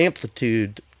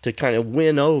Amplitude to kind of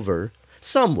win over.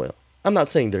 Some will. I'm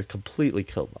not saying they're completely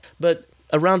killed, but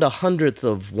around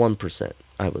 1/100%,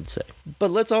 I would say.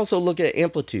 But let's also look at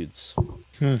Amplitude's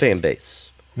fan base.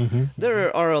 Mm-hmm.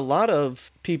 There are a lot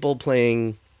of people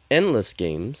playing Endless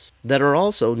Games that are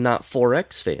also not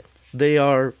 4X fans. They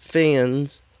are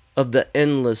fans of the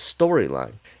Endless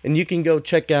storyline. And you can go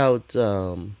check out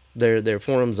their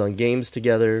forums on Games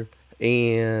Together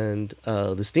and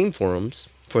the Steam forums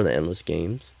for the Endless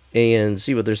Games and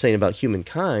see what they're saying about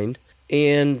Humankind.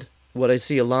 And what I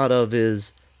see a lot of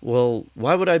is, well,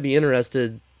 why would I be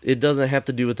interested? It doesn't have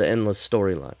to do with the Endless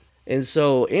storyline. And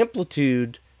so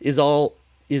Amplitude is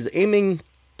aiming,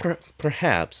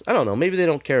 perhaps, I don't know, maybe they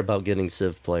don't care about getting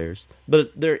Civ players,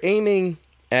 but they're aiming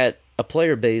at a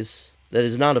player base that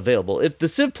is not available. If the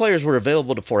Civ players were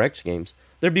available to 4X games,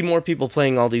 there'd be more people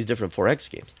playing all these different 4X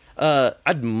games.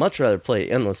 I'd much rather play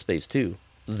Endless Space 2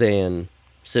 than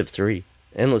Civ 3.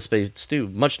 Endless Space 2,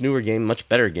 much newer game, much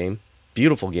better game,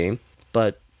 beautiful game,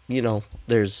 but,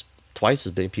 there's twice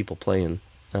as many people playing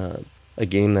a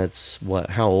game that's,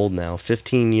 how old now?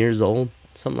 15 years old?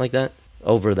 Something like that?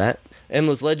 Over that.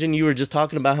 Endless Legend, you were just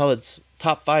talking about how it's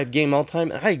top 5 game all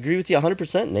time. I agree with you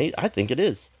 100%, Nate. I think it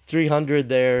is. 300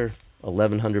 there,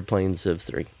 1,100 playing Civ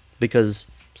 3. Because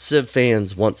Civ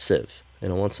fans want Civ. They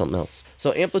don't want something else.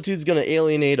 So Amplitude's going to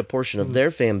alienate a portion of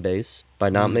their fan base by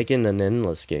not making an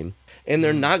Endless game. And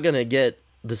they're not going to get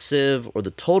the Civ or the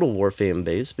Total War fan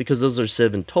base because those are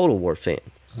Civ and Total War fans.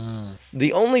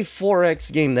 The only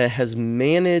 4X game that has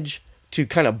managed to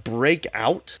kind of break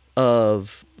out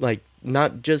of,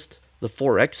 not just the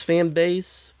 4X fan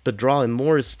base, but draw in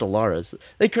more is Stellaris.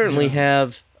 They currently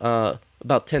have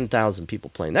about 10,000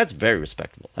 people playing. That's very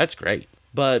respectable. That's great.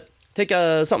 But take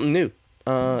something new.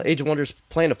 Age of Wonders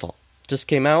Planetfall just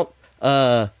came out.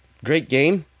 Great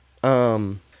game.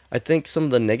 I think some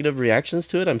of the negative reactions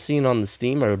to it I'm seeing on the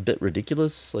Steam are a bit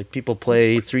ridiculous. Like people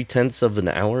play 3/10 of an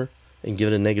hour and give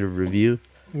it a negative review.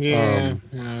 Yeah.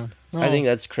 I think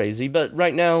that's crazy. But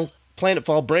right now,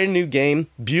 Planetfall, brand new game,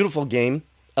 beautiful game,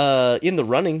 in the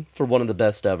running for one of the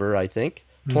best ever, I think.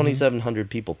 2,700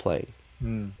 people playing.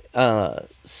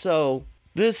 So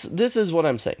this is what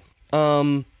I'm saying.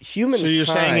 Humankind. So you're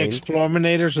saying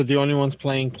Explorminators are the only ones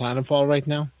playing Planetfall right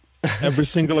now? Every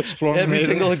single Explorminator? Every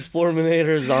single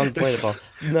Explorminator is on Planetfall.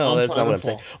 No, that's not what I'm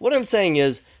saying. What I'm saying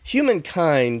is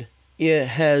Humankind,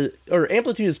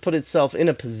 Amplitude has put itself in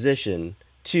a position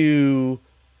to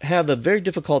have a very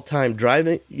difficult time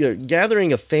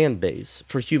gathering a fan base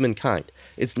for Humankind.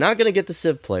 It's not going to get the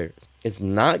Civ players. It's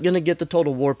not going to get the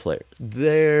Total War players.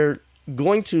 They're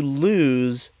going to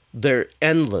lose their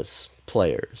Endless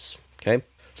players. Okay?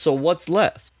 So what's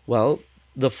left? Well,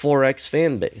 the 4X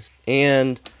fan base.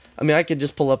 And, I could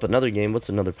just pull up another game. What's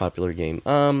another popular game?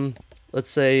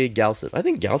 Let's say Galciv. I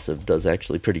think Galciv does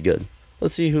actually pretty good.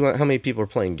 Let's see how many people are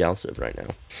playing Galciv right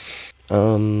now.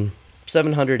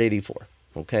 784.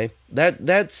 Okay,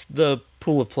 that's the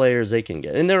pool of players they can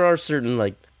get, and there are certain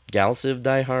Galciv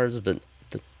diehards, but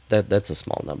that's a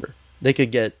small number. They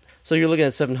could get. So you're looking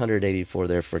at 784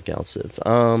 there for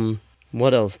Galciv.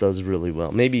 What else does really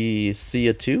well? Maybe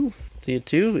Thea 2. Thea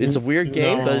 2. It's a weird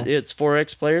game, but it's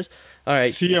 4X players. All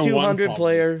right, Thea 200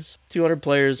 players. 200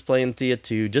 players playing Thea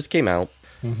 2 just came out.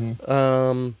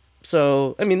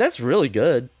 So that's really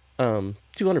good.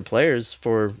 200 players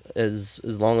for as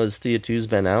long as Thea 2's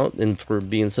been out, and for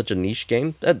being such a niche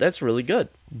game, that's really good.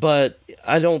 But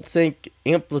I don't think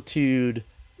Amplitude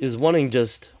is wanting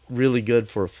just really good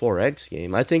for a 4X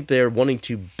game. I think they're wanting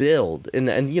to build, and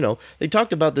they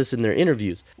talked about this in their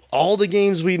interviews. All the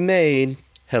games we made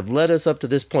have led us up to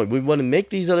this point. We want to make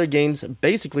these other games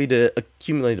basically to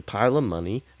accumulate a pile of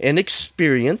money and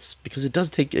experience, because it does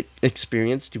take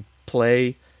experience to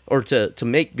play or to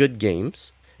make good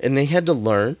games. And they had to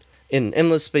learn. And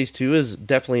Endless Space 2 is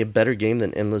definitely a better game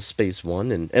than Endless Space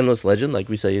 1. And Endless Legend, like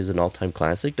we say, is an all-time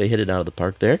classic. They hit it out of the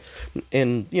park there.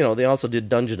 And, they also did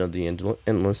Dungeon of the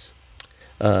Endless.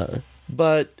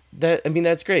 But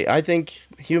that's great. I think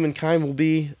Humankind will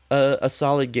be a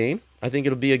solid game. I think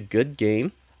it'll be a good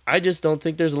game. I just don't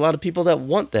think there's a lot of people that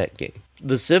want that game.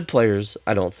 The Civ players,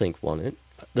 I don't think want it.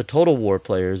 The Total War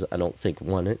players, I don't think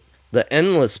want it. The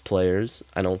Endless players,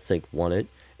 I don't think want it.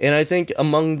 And I think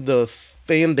among the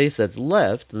fan base that's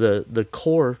left, the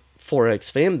core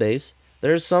 4X fan base,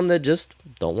 there's some that just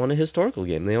don't want a historical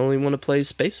game. They only want to play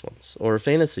space ones or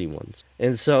fantasy ones.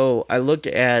 And so I look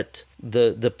at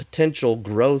the potential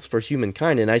growth for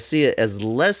Humankind, and I see it as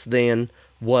less than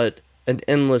what an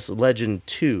Endless Legend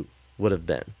 2 would have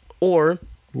been. Or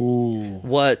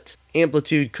what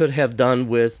Amplitude could have done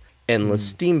with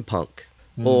Endless Steampunk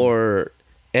or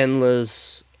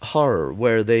Endless Horror,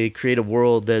 where they create a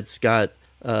world that's got,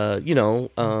 that's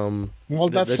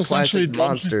the classic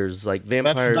monsters like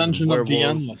vampires. That's Dungeon and of the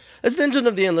Endless. That's Dungeon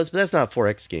of the Endless, but that's not a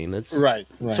 4X game. It's right.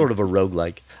 sort of a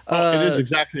roguelike. It is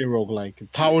exactly a roguelike.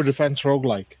 Tower defense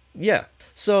roguelike. Yeah.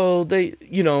 So they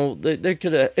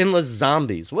could have Endless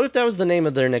Zombies. What if that was the name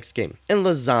of their next game?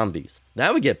 Endless Zombies.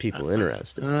 That would get people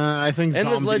interested. I think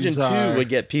Endless Legend 2 would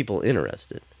get people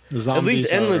interested. At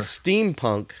least Endless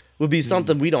Steampunk would be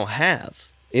something we don't have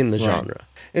in the genre.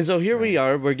 And so here we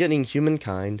are. We're getting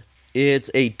Humankind.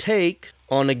 It's a take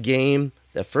on a game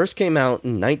that first came out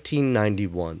in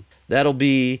 1991. That'll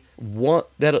be the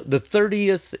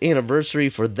 30th anniversary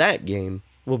for that game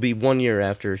will be 1 year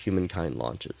after Humankind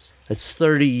launches. That's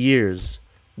 30 years.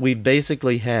 We've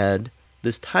basically had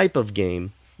this type of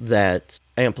game that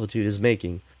Amplitude is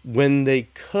making when they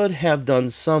could have done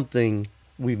something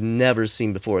we've never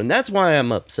seen before. And that's why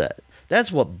I'm upset.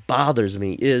 That's what bothers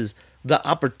me is the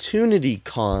opportunity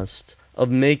cost of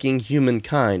making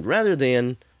Humankind rather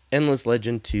than Endless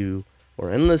Legend 2 or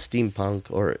Endless Steampunk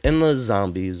or Endless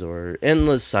Zombies or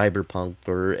Endless Cyberpunk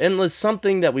or Endless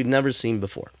something that we've never seen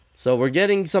before. So we're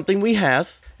getting something we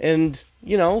have, and,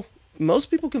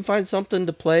 most people can find something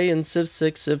to play in Civ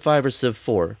 6, Civ 5, or Civ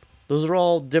 4. Those are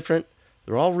all different.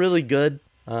 They're all really good,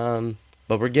 but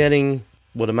we're getting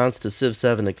what amounts to Civ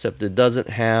 7, except it doesn't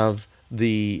have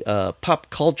the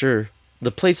pop culture, the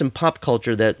place in pop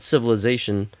culture that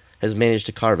Civilization has managed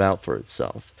to carve out for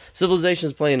itself. Civilization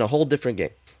is playing a whole different game.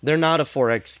 They're not a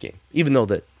 4X game, even though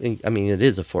it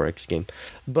is a 4X game,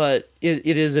 but it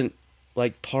isn't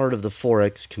like part of the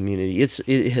 4X community.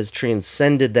 It has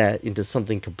transcended that into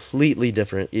something completely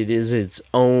different. It is its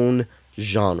own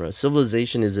genre.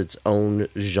 Civilization is its own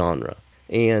genre,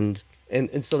 and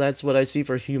so that's what I see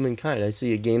for Humankind. I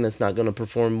see a game that's not going to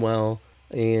perform well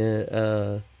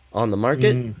on the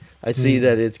market. I see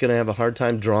that it's going to have a hard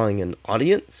time drawing an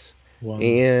audience. Wow.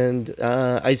 And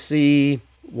I see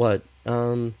we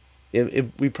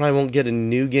probably won't get a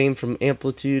new game from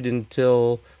Amplitude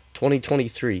until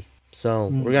 2023. So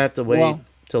we're going to have to wait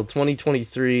till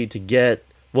 2023 to get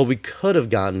what we could have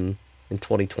gotten in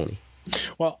 2020.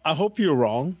 Well, I hope you're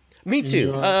wrong. Me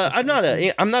too. I'm not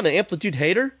an Amplitude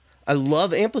hater. I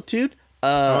love Amplitude.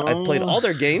 I've played all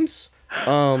their games.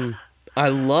 I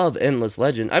love Endless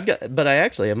Legend. But I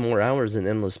actually have more hours in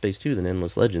Endless Space 2 than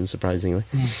Endless Legend, surprisingly.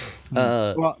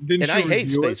 And I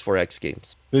hate Space 4X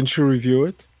games. Didn't you review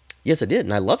it? Yes, I did,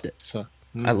 and I loved it.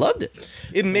 I loved it.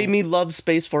 It made me love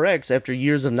Space 4X after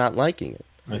years of not liking it.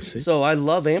 I see. So I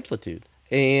love Amplitude.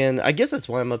 And I guess that's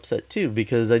why I'm upset, too,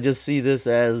 because I just see this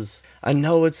as, I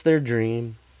know it's their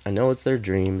dream.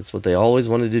 It's what they always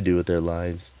wanted to do with their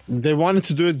lives. They wanted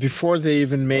to do it before they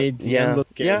even made the Endless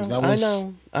games.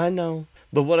 I know.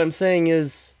 But what I'm saying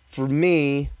is, for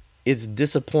me, it's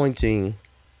disappointing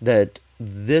that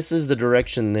this is the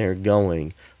direction they're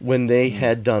going when they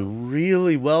had done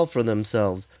really well for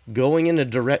themselves, going in a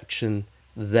direction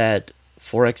that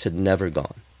 4X had never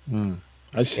gone.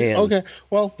 I see. And okay,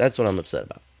 well, that's what I'm upset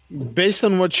about. Based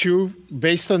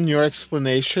on your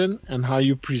explanation and how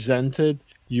you presented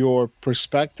your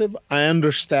perspective, I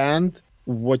understand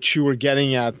what you were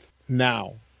getting at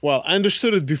now. Well, I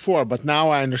understood it before, but now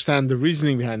I understand the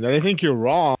reasoning behind it. I think you're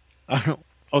wrong.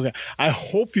 Okay, I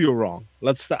hope you're wrong.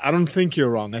 I don't think you're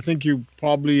wrong. I think you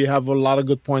probably have a lot of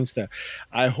good points there.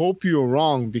 I hope you're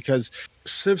wrong because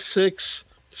Civ 6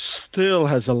 still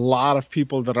has a lot of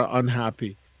people that are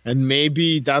unhappy. And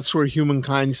maybe that's where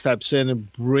Humankind steps in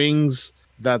and brings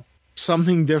that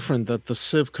something different that the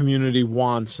Civ community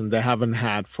wants and they haven't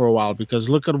had for a while. Because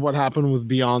look at what happened with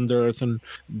Beyond Earth and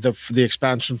the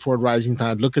expansion for Rising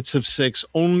Tide. Look at Civ 6.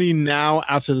 Only now,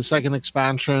 after the second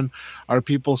expansion, are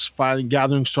people finally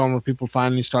gathering storm, are people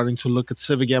finally starting to look at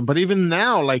Civ again. But even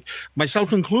now, like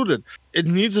myself included, it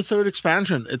needs a third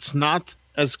expansion. It's not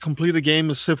as complete a game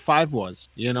as Civ 5 was,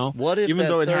 What if even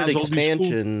though it has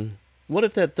expansion... What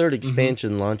if that third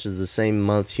expansion launches the same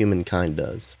month Humankind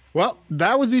does? Well,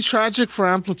 that would be tragic for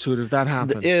Amplitude if that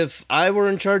happened. If I were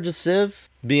in charge of Civ,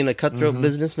 being a cutthroat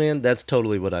businessman, that's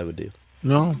totally what I would do.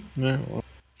 No, yeah, well,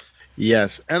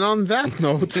 yes. And on that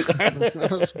note,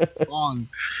 that's wrong.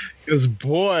 Because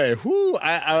boy,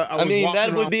 I mean,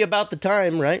 that would be about the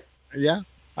time, right? Yeah.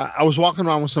 I was walking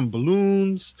around with some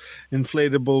balloons,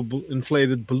 inflated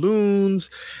balloons,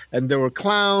 and there were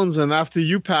clowns. And after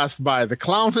you passed by, the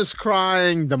clown is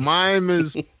crying, the mime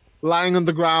is lying on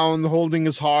the ground, holding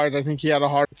his heart. I think he had a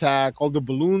heart attack. All the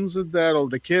balloons are there. All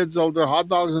the kids, all their hot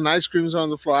dogs and ice creams are on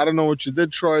the floor. I don't know what you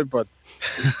did, Troy, but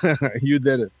you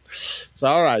did it. So,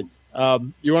 all right.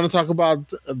 You want to talk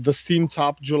about the Steam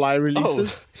top July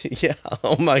releases? Oh, yeah.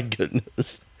 Oh, my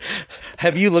goodness.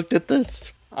 Have you looked at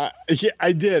this? Yeah,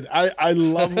 I did. I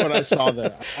love what I saw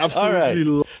there. Absolutely.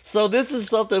 All right. So this is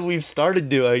something we've started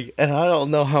doing, and I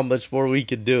don't know how much more we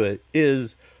could do it,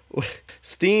 is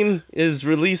Steam is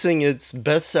releasing its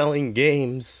best-selling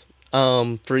games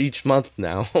for each month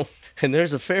now. And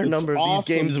there's a fair number of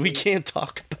these games we can't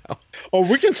talk about. Oh,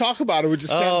 we can talk about it. We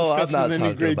just can't discuss it in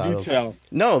any great detail.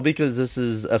 No, because this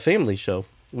is a family show.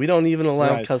 We don't even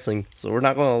allow cussing, so we're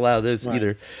not going to allow this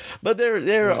either. But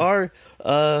there are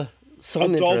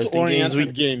some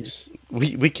interesting games.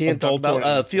 We can't talk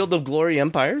about. Field of Glory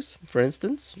Empires, for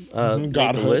instance.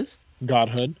 Godhood.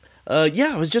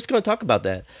 Yeah, I was just going to talk about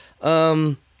that.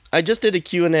 I just did a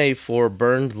Q&A for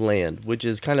Burned Land, which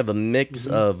is kind of a mix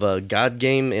of a God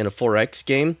game and a 4X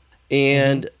game.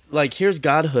 And, here's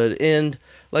Godhood. And,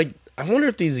 I wonder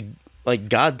if these,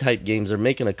 God-type games are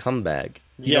making a comeback.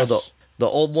 You know, the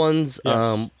old ones,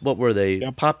 what were they?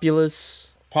 Yep. Populous,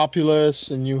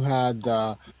 and you had,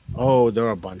 there were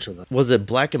a bunch of them. Was it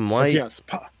Black and White? Yes.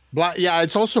 Yeah,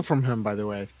 it's also from him, by the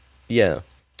way. Yeah.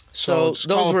 So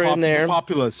those were in there.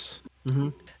 Populous. Mm-hmm.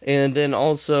 And then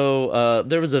also,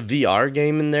 there was a VR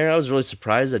game in there. I was really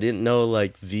surprised. I didn't know,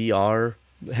 VR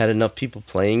had enough people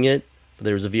playing it.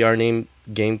 There was a VR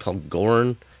game called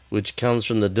Gorn, which comes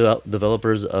from the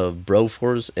developers of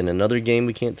Broforce and another game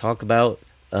we can't talk about.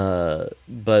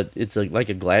 But it's a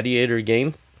gladiator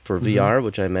game for VR,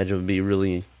 which I imagine would be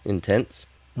really intense.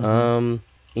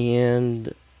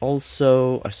 And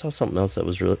also, I saw something else that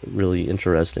was really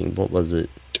interesting. What was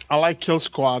it? I like Kill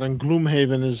Squad, and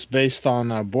Gloomhaven is based on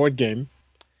a board game.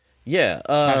 Yeah.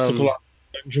 Tactical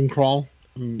dungeon crawl.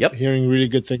 Yep. Hearing really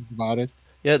good things about it.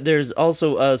 Yeah, there's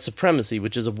also Supremacy,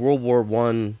 which is a World War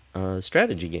I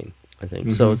strategy game, I think.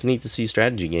 So it's neat to see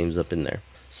strategy games up in there.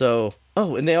 So,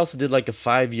 and they also did a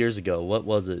 5 years ago. What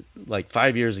was it?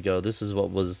 5 years ago, this is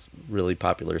what was really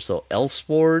popular. So,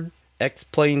 Elsword,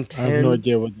 X-Plane 10. I have no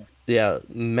idea what that is. Yeah,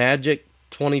 Magic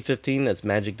 2015, that's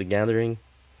Magic the Gathering.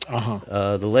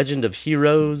 The Legend of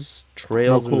Heroes,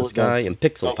 Trails in the Sky, and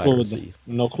Pixel Piracy.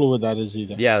 No clue what that is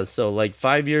either. Yeah, so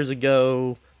 5 years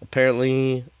ago,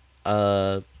 apparently,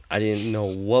 I didn't know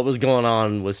what was going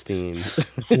on with Steam.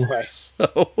 Right.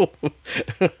 So,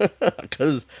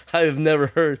 because I've never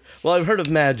heard, I've heard of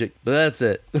Magic, but that's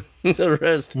it. The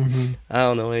rest, I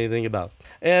don't know anything about.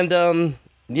 And,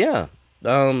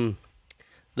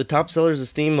 the top sellers of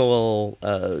Steam will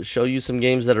show you some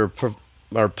games that are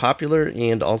popular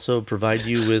and also provide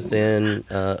you with an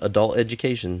adult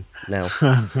education now.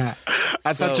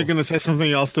 I thought you were going to say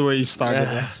something else the way you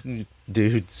started.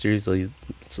 Dude, seriously,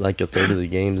 it's a third of the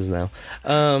games now.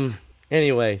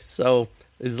 Anyway, so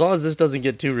as long as this doesn't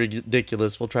get too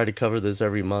ridiculous, we'll try to cover this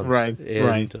every month. Right,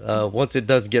 and, once it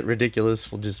does get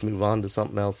ridiculous, we'll just move on to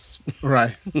something else.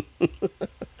 Right.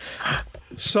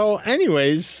 So,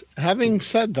 anyways, having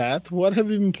said that, what have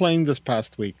you been playing this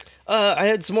past week? I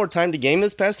had some more time to game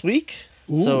this past week,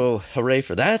 so hooray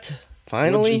for that!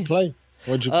 Finally,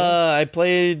 What'd you play? I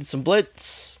played some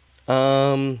Blitz,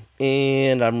 and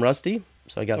I'm rusty,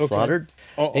 so I got slaughtered.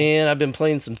 And I've been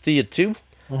playing some Thea 2.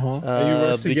 Are you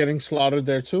rusty getting slaughtered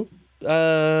there too?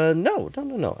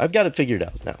 No. I've got it figured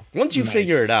out now. Once you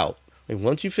figure it out, you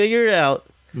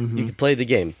can play the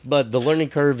game. But the learning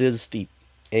curve is steep.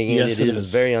 And it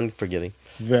is very unforgiving.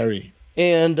 Very.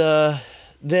 And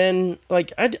then,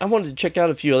 I wanted to check out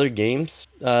a few other games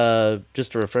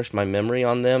just to refresh my memory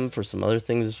on them for some other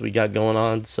things we got going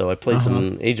on. So I played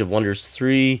some Age of Wonders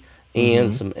 3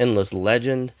 and some Endless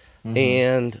Legend.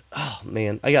 And, oh,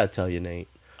 man, I got to tell you, Nate.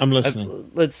 I'm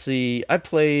listening. Let's see. I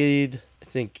played, I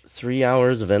think, 3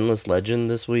 hours of Endless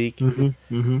Legend this week.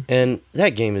 And that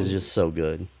game is just so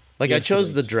good. I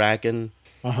chose the Draken.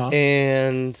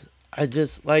 And I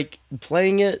just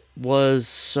playing it was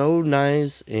so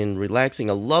nice and relaxing.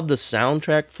 I love the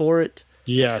soundtrack for it.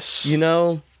 Yes. You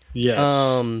know?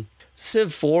 Yes.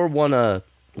 Civ 4 won a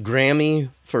Grammy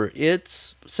for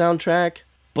its soundtrack,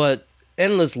 but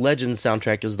Endless Legend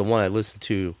soundtrack is the one I listen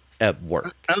to at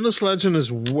work. Endless Legend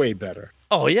is way better.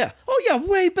 Oh, yeah.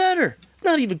 Way better.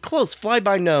 Not even close. Fly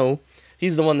By No,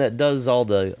 he's the one that does all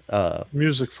the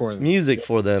music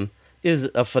for them, is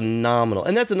a phenomenal.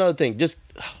 And that's another thing.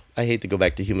 I hate to go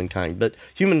back to Humankind, but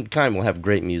Humankind will have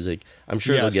great music. I'm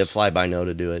sure they'll get Fly By No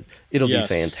to do it. It'll be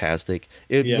fantastic.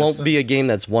 It won't be a game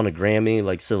that's won a Grammy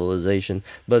like Civilization,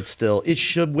 but still, it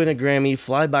should win a Grammy.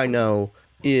 Fly By No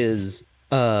is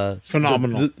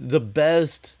phenomenal. The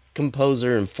best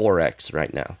composer in 4X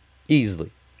right now.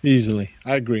 Easily.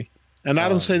 I agree. And I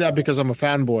don't say that because I'm a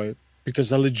fanboy,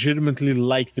 because I legitimately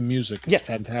like the music. It's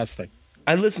fantastic.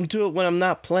 I listen to it when I'm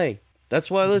not playing. That's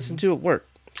why I listen to it at work.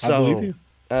 So, I believe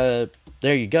you.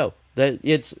 There you go. That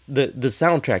it's the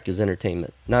soundtrack is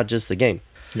entertainment, not just the game.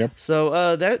 Yep.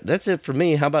 So that's it for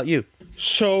me. How about you?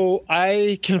 So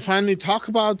I can finally talk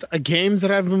about a game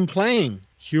that I've been playing,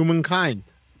 Humankind.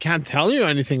 Can't tell you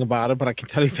anything about it, but I can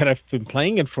tell you that I've been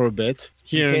playing it for a bit.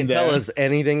 You can't tell us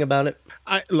anything about it?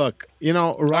 Look,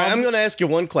 Rob... I'm going to ask you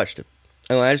one question.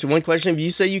 I'm going to ask you one question. If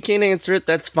you say you can't answer it,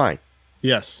 that's fine.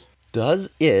 Yes. Does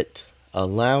it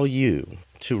allow you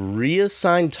to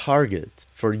reassign targets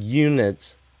for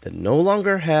units that no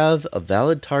longer have a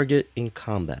valid target in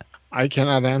combat? I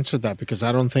cannot answer that because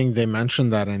I don't think they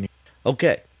mentioned that anymore.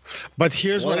 Okay. But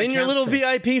here's what I in can your little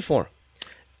say. VIP form.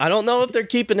 I don't know if they're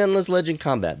keeping Endless Legend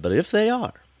combat, but if they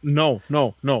are. No.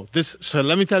 So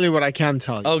let me tell you what I can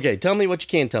tell you. Okay, tell me what you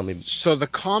can tell me. So the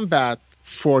combat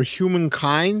for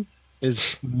Humankind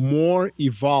is more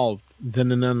evolved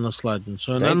than in Endless Legend.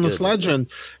 So in Endless Legend,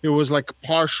 it was like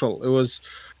partial. It was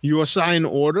you assign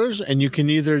orders, and you can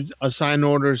either assign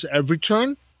orders every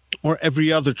turn or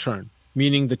every other turn,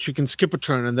 meaning that you can skip a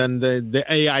turn and then the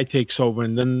AI takes over,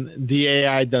 and then the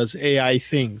AI does AI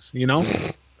things,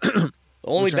 The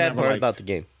only bad part about the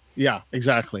game. Yeah,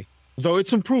 exactly. Though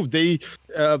it's improved.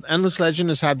 Endless Legend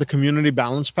has had the community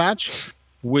balance patch,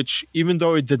 which even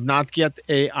though it did not get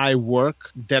AI work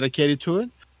dedicated to it,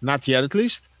 not yet at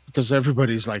least, because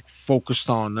everybody's like focused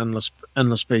on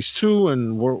Endless Space 2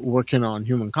 and we're working on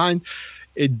Humankind,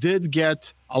 it did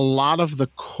get a lot of the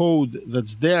code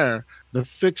that's there. The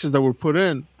fixes that were put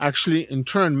in actually in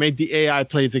turn made the AI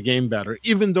play the game better.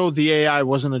 Even though the AI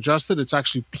wasn't adjusted, it's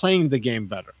actually playing the game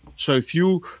better. So if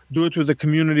you do it with the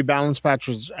community balance patch,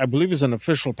 which I believe is an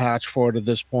official patch for it at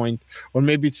this point, or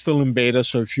maybe it's still in beta,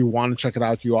 so if you want to check it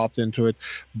out, you opt into it.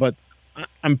 But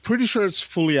I'm pretty sure it's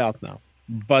fully out now.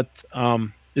 But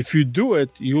if you do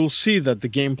it, you'll see that the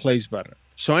game plays better.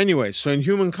 So anyway, so in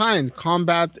Humankind,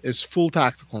 combat is full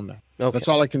tactical now. Okay. That's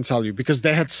all I can tell you, because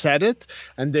they had said it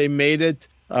and they made it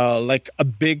like a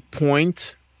big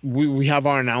point. We have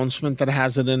our announcement that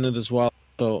has it in it as well.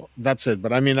 So that's it.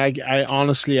 But I mean, I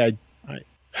honestly,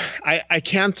 I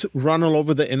can't run all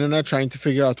over the internet trying to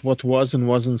figure out what was and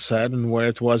wasn't said and where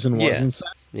it was and wasn't said.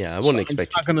 Yeah, I wouldn't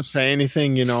expect. I'm not going to say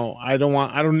anything. I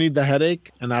don't need the headache,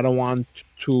 and I don't want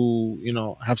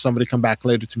to, have somebody come back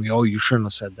later to me. Oh, you shouldn't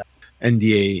have said that.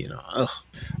 NDA, Ugh.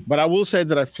 But I will say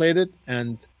that I've played it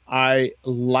and I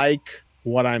like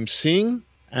what I'm seeing,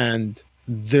 and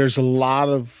there's a lot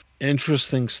of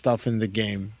interesting stuff in the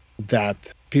game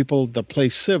that people that play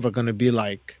Civ are going to be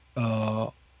like,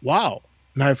 wow.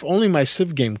 Now, if only my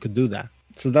Civ game could do that.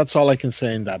 So that's all I can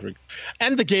say in that regard.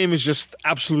 And the game is just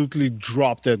absolutely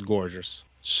drop dead gorgeous.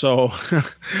 So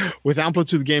with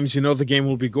Amplitude Games, the game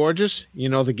will be gorgeous.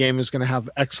 The game is going to have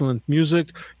excellent music.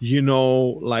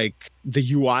 Like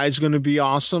the UI is going to be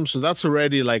awesome. So that's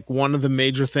already like one of the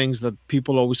major things that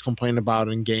people always complain about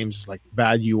in games is like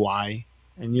bad UI.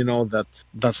 And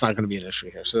that's not going to be an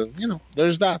issue here. So,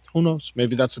 there's that. Who knows?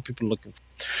 Maybe that's what people are looking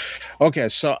for. Okay,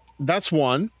 so that's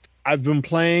one. I've been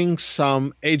playing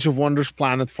some Age of Wonders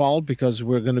Planetfall because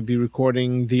we're going to be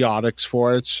recording the audits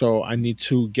for it. So I need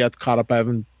to get caught up. I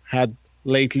haven't had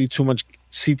lately too much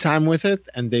seat time with it,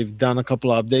 and they've done a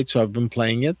couple of updates. So I've been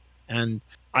playing it, and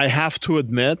I have to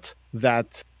admit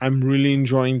that I'm really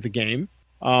enjoying the game.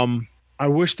 I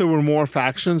wish there were more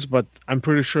factions, but I'm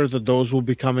pretty sure that those will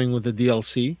be coming with the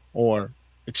DLC or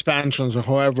expansions or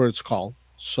however it's called.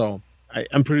 So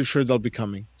I'm pretty sure they'll be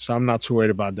coming. So I'm not too worried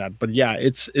about that. But yeah,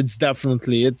 it's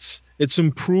definitely, it's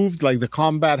improved. Like the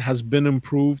combat has been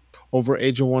improved over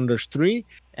Age of Wonders 3,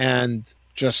 and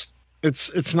just,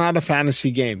 it's not a fantasy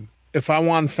game. If I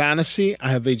want fantasy,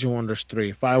 I have Age of Wonders 3.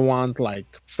 If I want like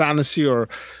fantasy or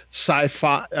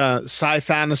sci-fantasy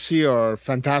or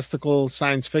fantastical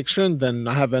science fiction, then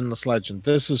I have Endless Legend.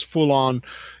 This is full on,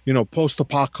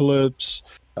 post-apocalypse,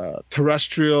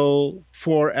 terrestrial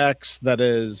 4X. That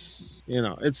is,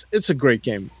 it's a great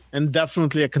game, and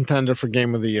definitely a contender for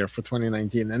Game of the Year for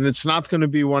 2019. And it's not going to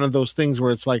be one of those things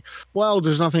where it's like, well,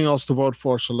 there's nothing else to vote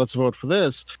for, so let's vote for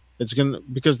this. It's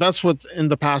because that's what in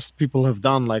the past people have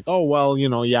done. Like, oh, well,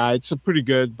 yeah, it's a pretty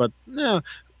good, but yeah,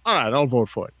 all right, I'll vote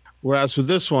for it. Whereas with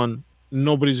this one,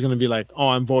 nobody's going to be like, oh,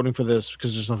 I'm voting for this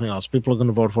because there's nothing else. People are going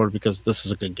to vote for it because this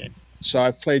is a good game. So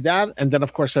I've played that. And then,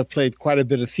 of course, I've played quite a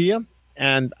bit of Thea.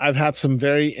 And I've had some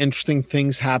very interesting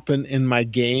things happen in my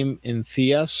game in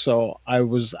Thea. So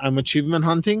I'm achievement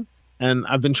hunting. And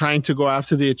I've been trying to go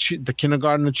after the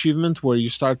kindergarten achievement where you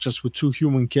start just with 2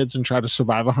 human kids and try to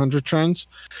survive 100 turns.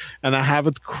 And I have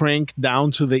it cranked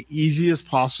down to the easiest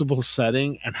possible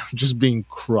setting, and I'm just being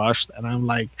crushed. And I'm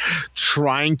like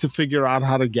trying to figure out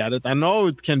how to get it. I know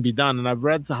it can be done, and I've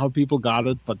read how people got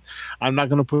it, but I'm not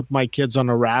going to put my kids on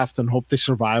a raft and hope they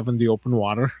survive in the open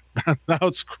water.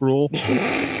 That's cruel.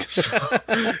 So,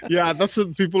 yeah, that's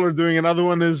what people are doing. Another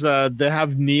one is they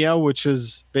have Nia, which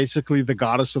is basically the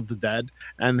goddess of the dead,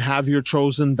 and have your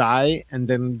chosen die and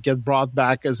then get brought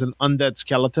back as an undead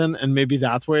skeleton, and maybe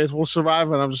that way it will survive.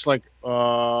 And I'm just like,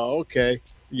 okay.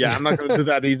 Yeah, I'm not going to do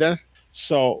that either.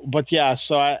 So, but yeah,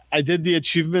 so I did the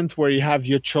achievement where you have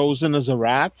your chosen as a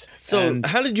rat. So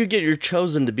how did you get your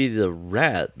chosen to be the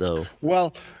rat, though?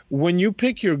 Well, when you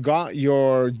pick your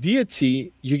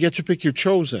deity, you get to pick your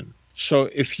chosen. So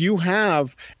if you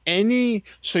have you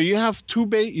have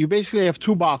you basically have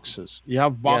 2 boxes. You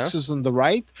have boxes on the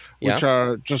right, which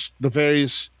are just the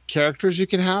various characters you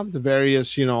can have, the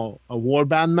various,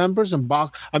 warband members, and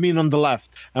on the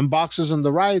left. And boxes on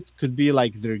the right could be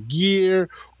like their gear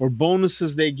or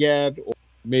bonuses they get, or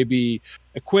maybe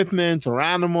equipment or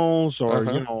animals or,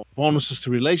 bonuses to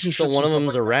relationships. So one of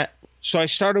them's a rat? So I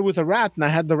started with a rat, and I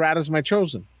had the rat as my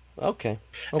chosen. Okay.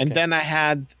 And then I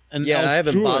had an elf I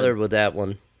haven't druid. bothered with that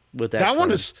one. That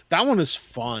one is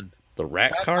fun. The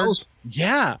rat card?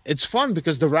 Yeah, it's fun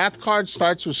because the rat card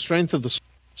starts with strength of the soul.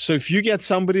 So if you get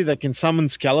somebody that can summon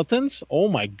skeletons, oh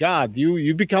my God,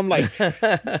 you become like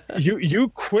you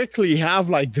quickly have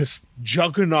like this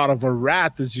juggernaut of a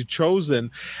rat as your chosen,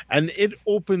 and it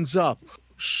opens up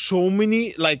so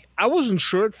many, like, I wasn't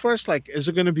sure at first, like, is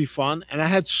it going to be fun? And I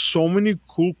had so many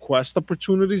cool quest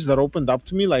opportunities that opened up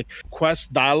to me, like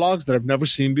quest dialogues that I've never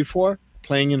seen before,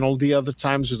 playing in all the other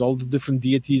times with all the different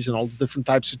deities and all the different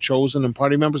types of chosen and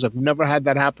party members. I've never had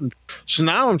that happen. So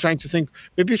now I'm trying to think,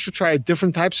 maybe I should try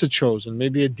different types of chosen.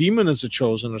 Maybe a demon is a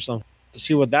chosen or something, to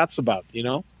see what that's about,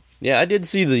 Yeah, I did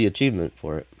see the achievement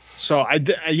for it. So I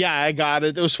got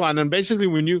it. It was fun. And basically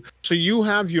you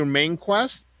have your main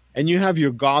quest, and you have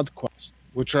your God quest,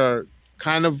 which are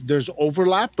kind of, there's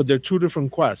overlap, but they're 2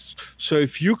 different quests. So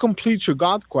if you complete your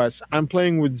God quest, I'm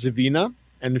playing with Zavina,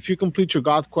 and if you complete your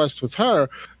God quest with her,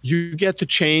 you get to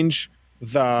change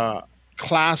the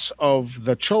class of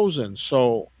the chosen.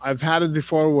 So I've had it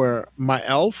before where my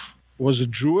elf was a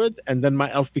druid, and then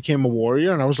my elf became a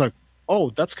warrior, and I was like, oh,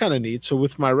 that's kind of neat. So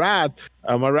with my rat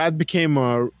became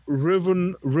a river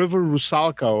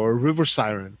rusalka, or river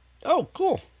siren. Oh,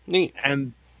 cool. Neat.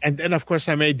 And then, of course,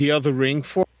 I made the other ring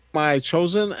for my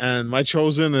chosen, and my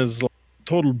chosen is like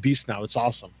total beast now. It's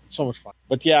awesome. It's so much fun.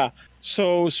 But yeah,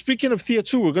 so speaking of Thea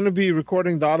 2, we're going to be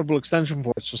recording the Audible extension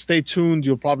for it. So stay tuned.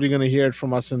 You're probably going to hear it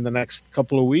from us in the next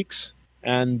couple of weeks.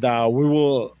 And we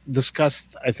will discuss,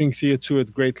 I think, Thea 2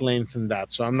 at great length in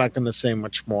that. So I'm not going to say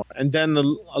much more. And then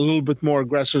a little bit more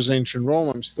Aggressors Ancient Rome.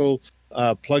 I'm still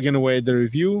plugging away the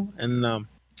review, and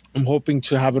I'm hoping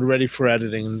to have it ready for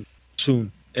editing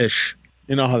soon-ish.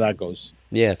 You know how that goes.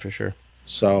 Yeah, for sure.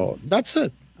 So that's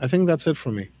it. I think that's it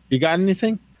for me. You got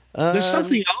anything? There's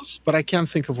something else, but I can't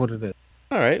think of what it is.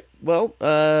 All right. Well,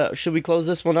 should we close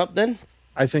this one up then?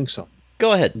 I think so.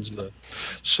 Go ahead.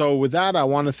 So with that, I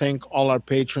want to thank all our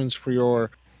patrons for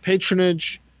your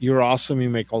patronage. You're awesome. You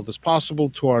make all this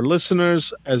possible. To our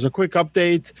listeners, as a quick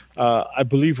update, I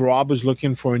believe Rob is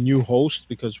looking for a new host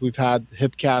because we've had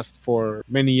Hipcast for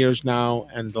many years now,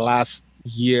 and the last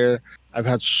year I've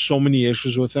had so many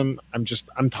issues with him.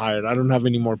 I'm tired. I don't have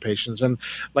any more patience. And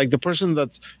like the person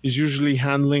that is usually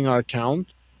handling our account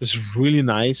is really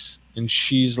nice, and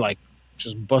she's like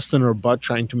just busting her butt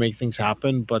trying to make things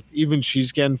happen. But even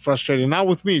she's getting frustrated. Not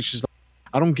with me. She's like,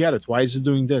 I don't get it. Why is he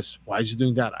doing this? Why is he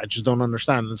doing that? I just don't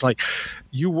understand. And it's like,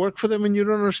 you work for them and you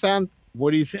don't understand.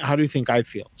 What do you think? How do you think I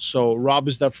feel? So Rob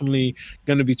is definitely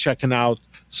going to be checking out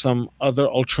some other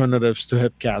alternatives to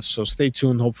Hipcast. So stay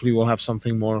tuned. Hopefully we'll have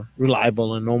something more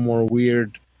reliable and no more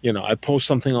weird. I post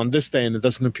something on this day and it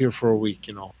doesn't appear for a week.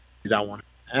 That one.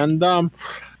 And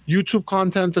YouTube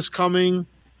content is coming.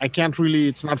 I can't really.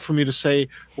 It's not for me to say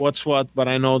what's what, but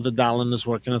I know that Dallin is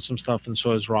working on some stuff, and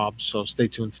so is Rob. So stay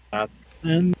tuned for that.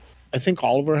 And I think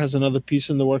Oliver has another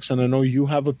piece in the works, and I know you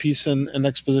have a piece in an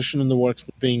exposition in the works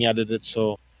that's being edited.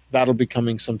 So that'll be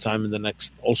coming sometime in the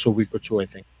next also week or 2, I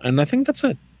think. And I think that's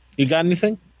it. You got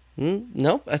anything?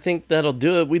 No, I think that'll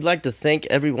do it. We'd like to thank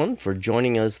everyone for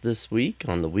joining us this week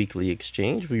on the Weekly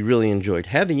Exchange. We really enjoyed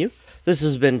having you. This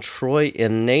has been Troy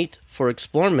and Nate for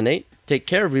Explorminate. Take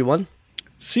care, everyone.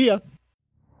 See ya.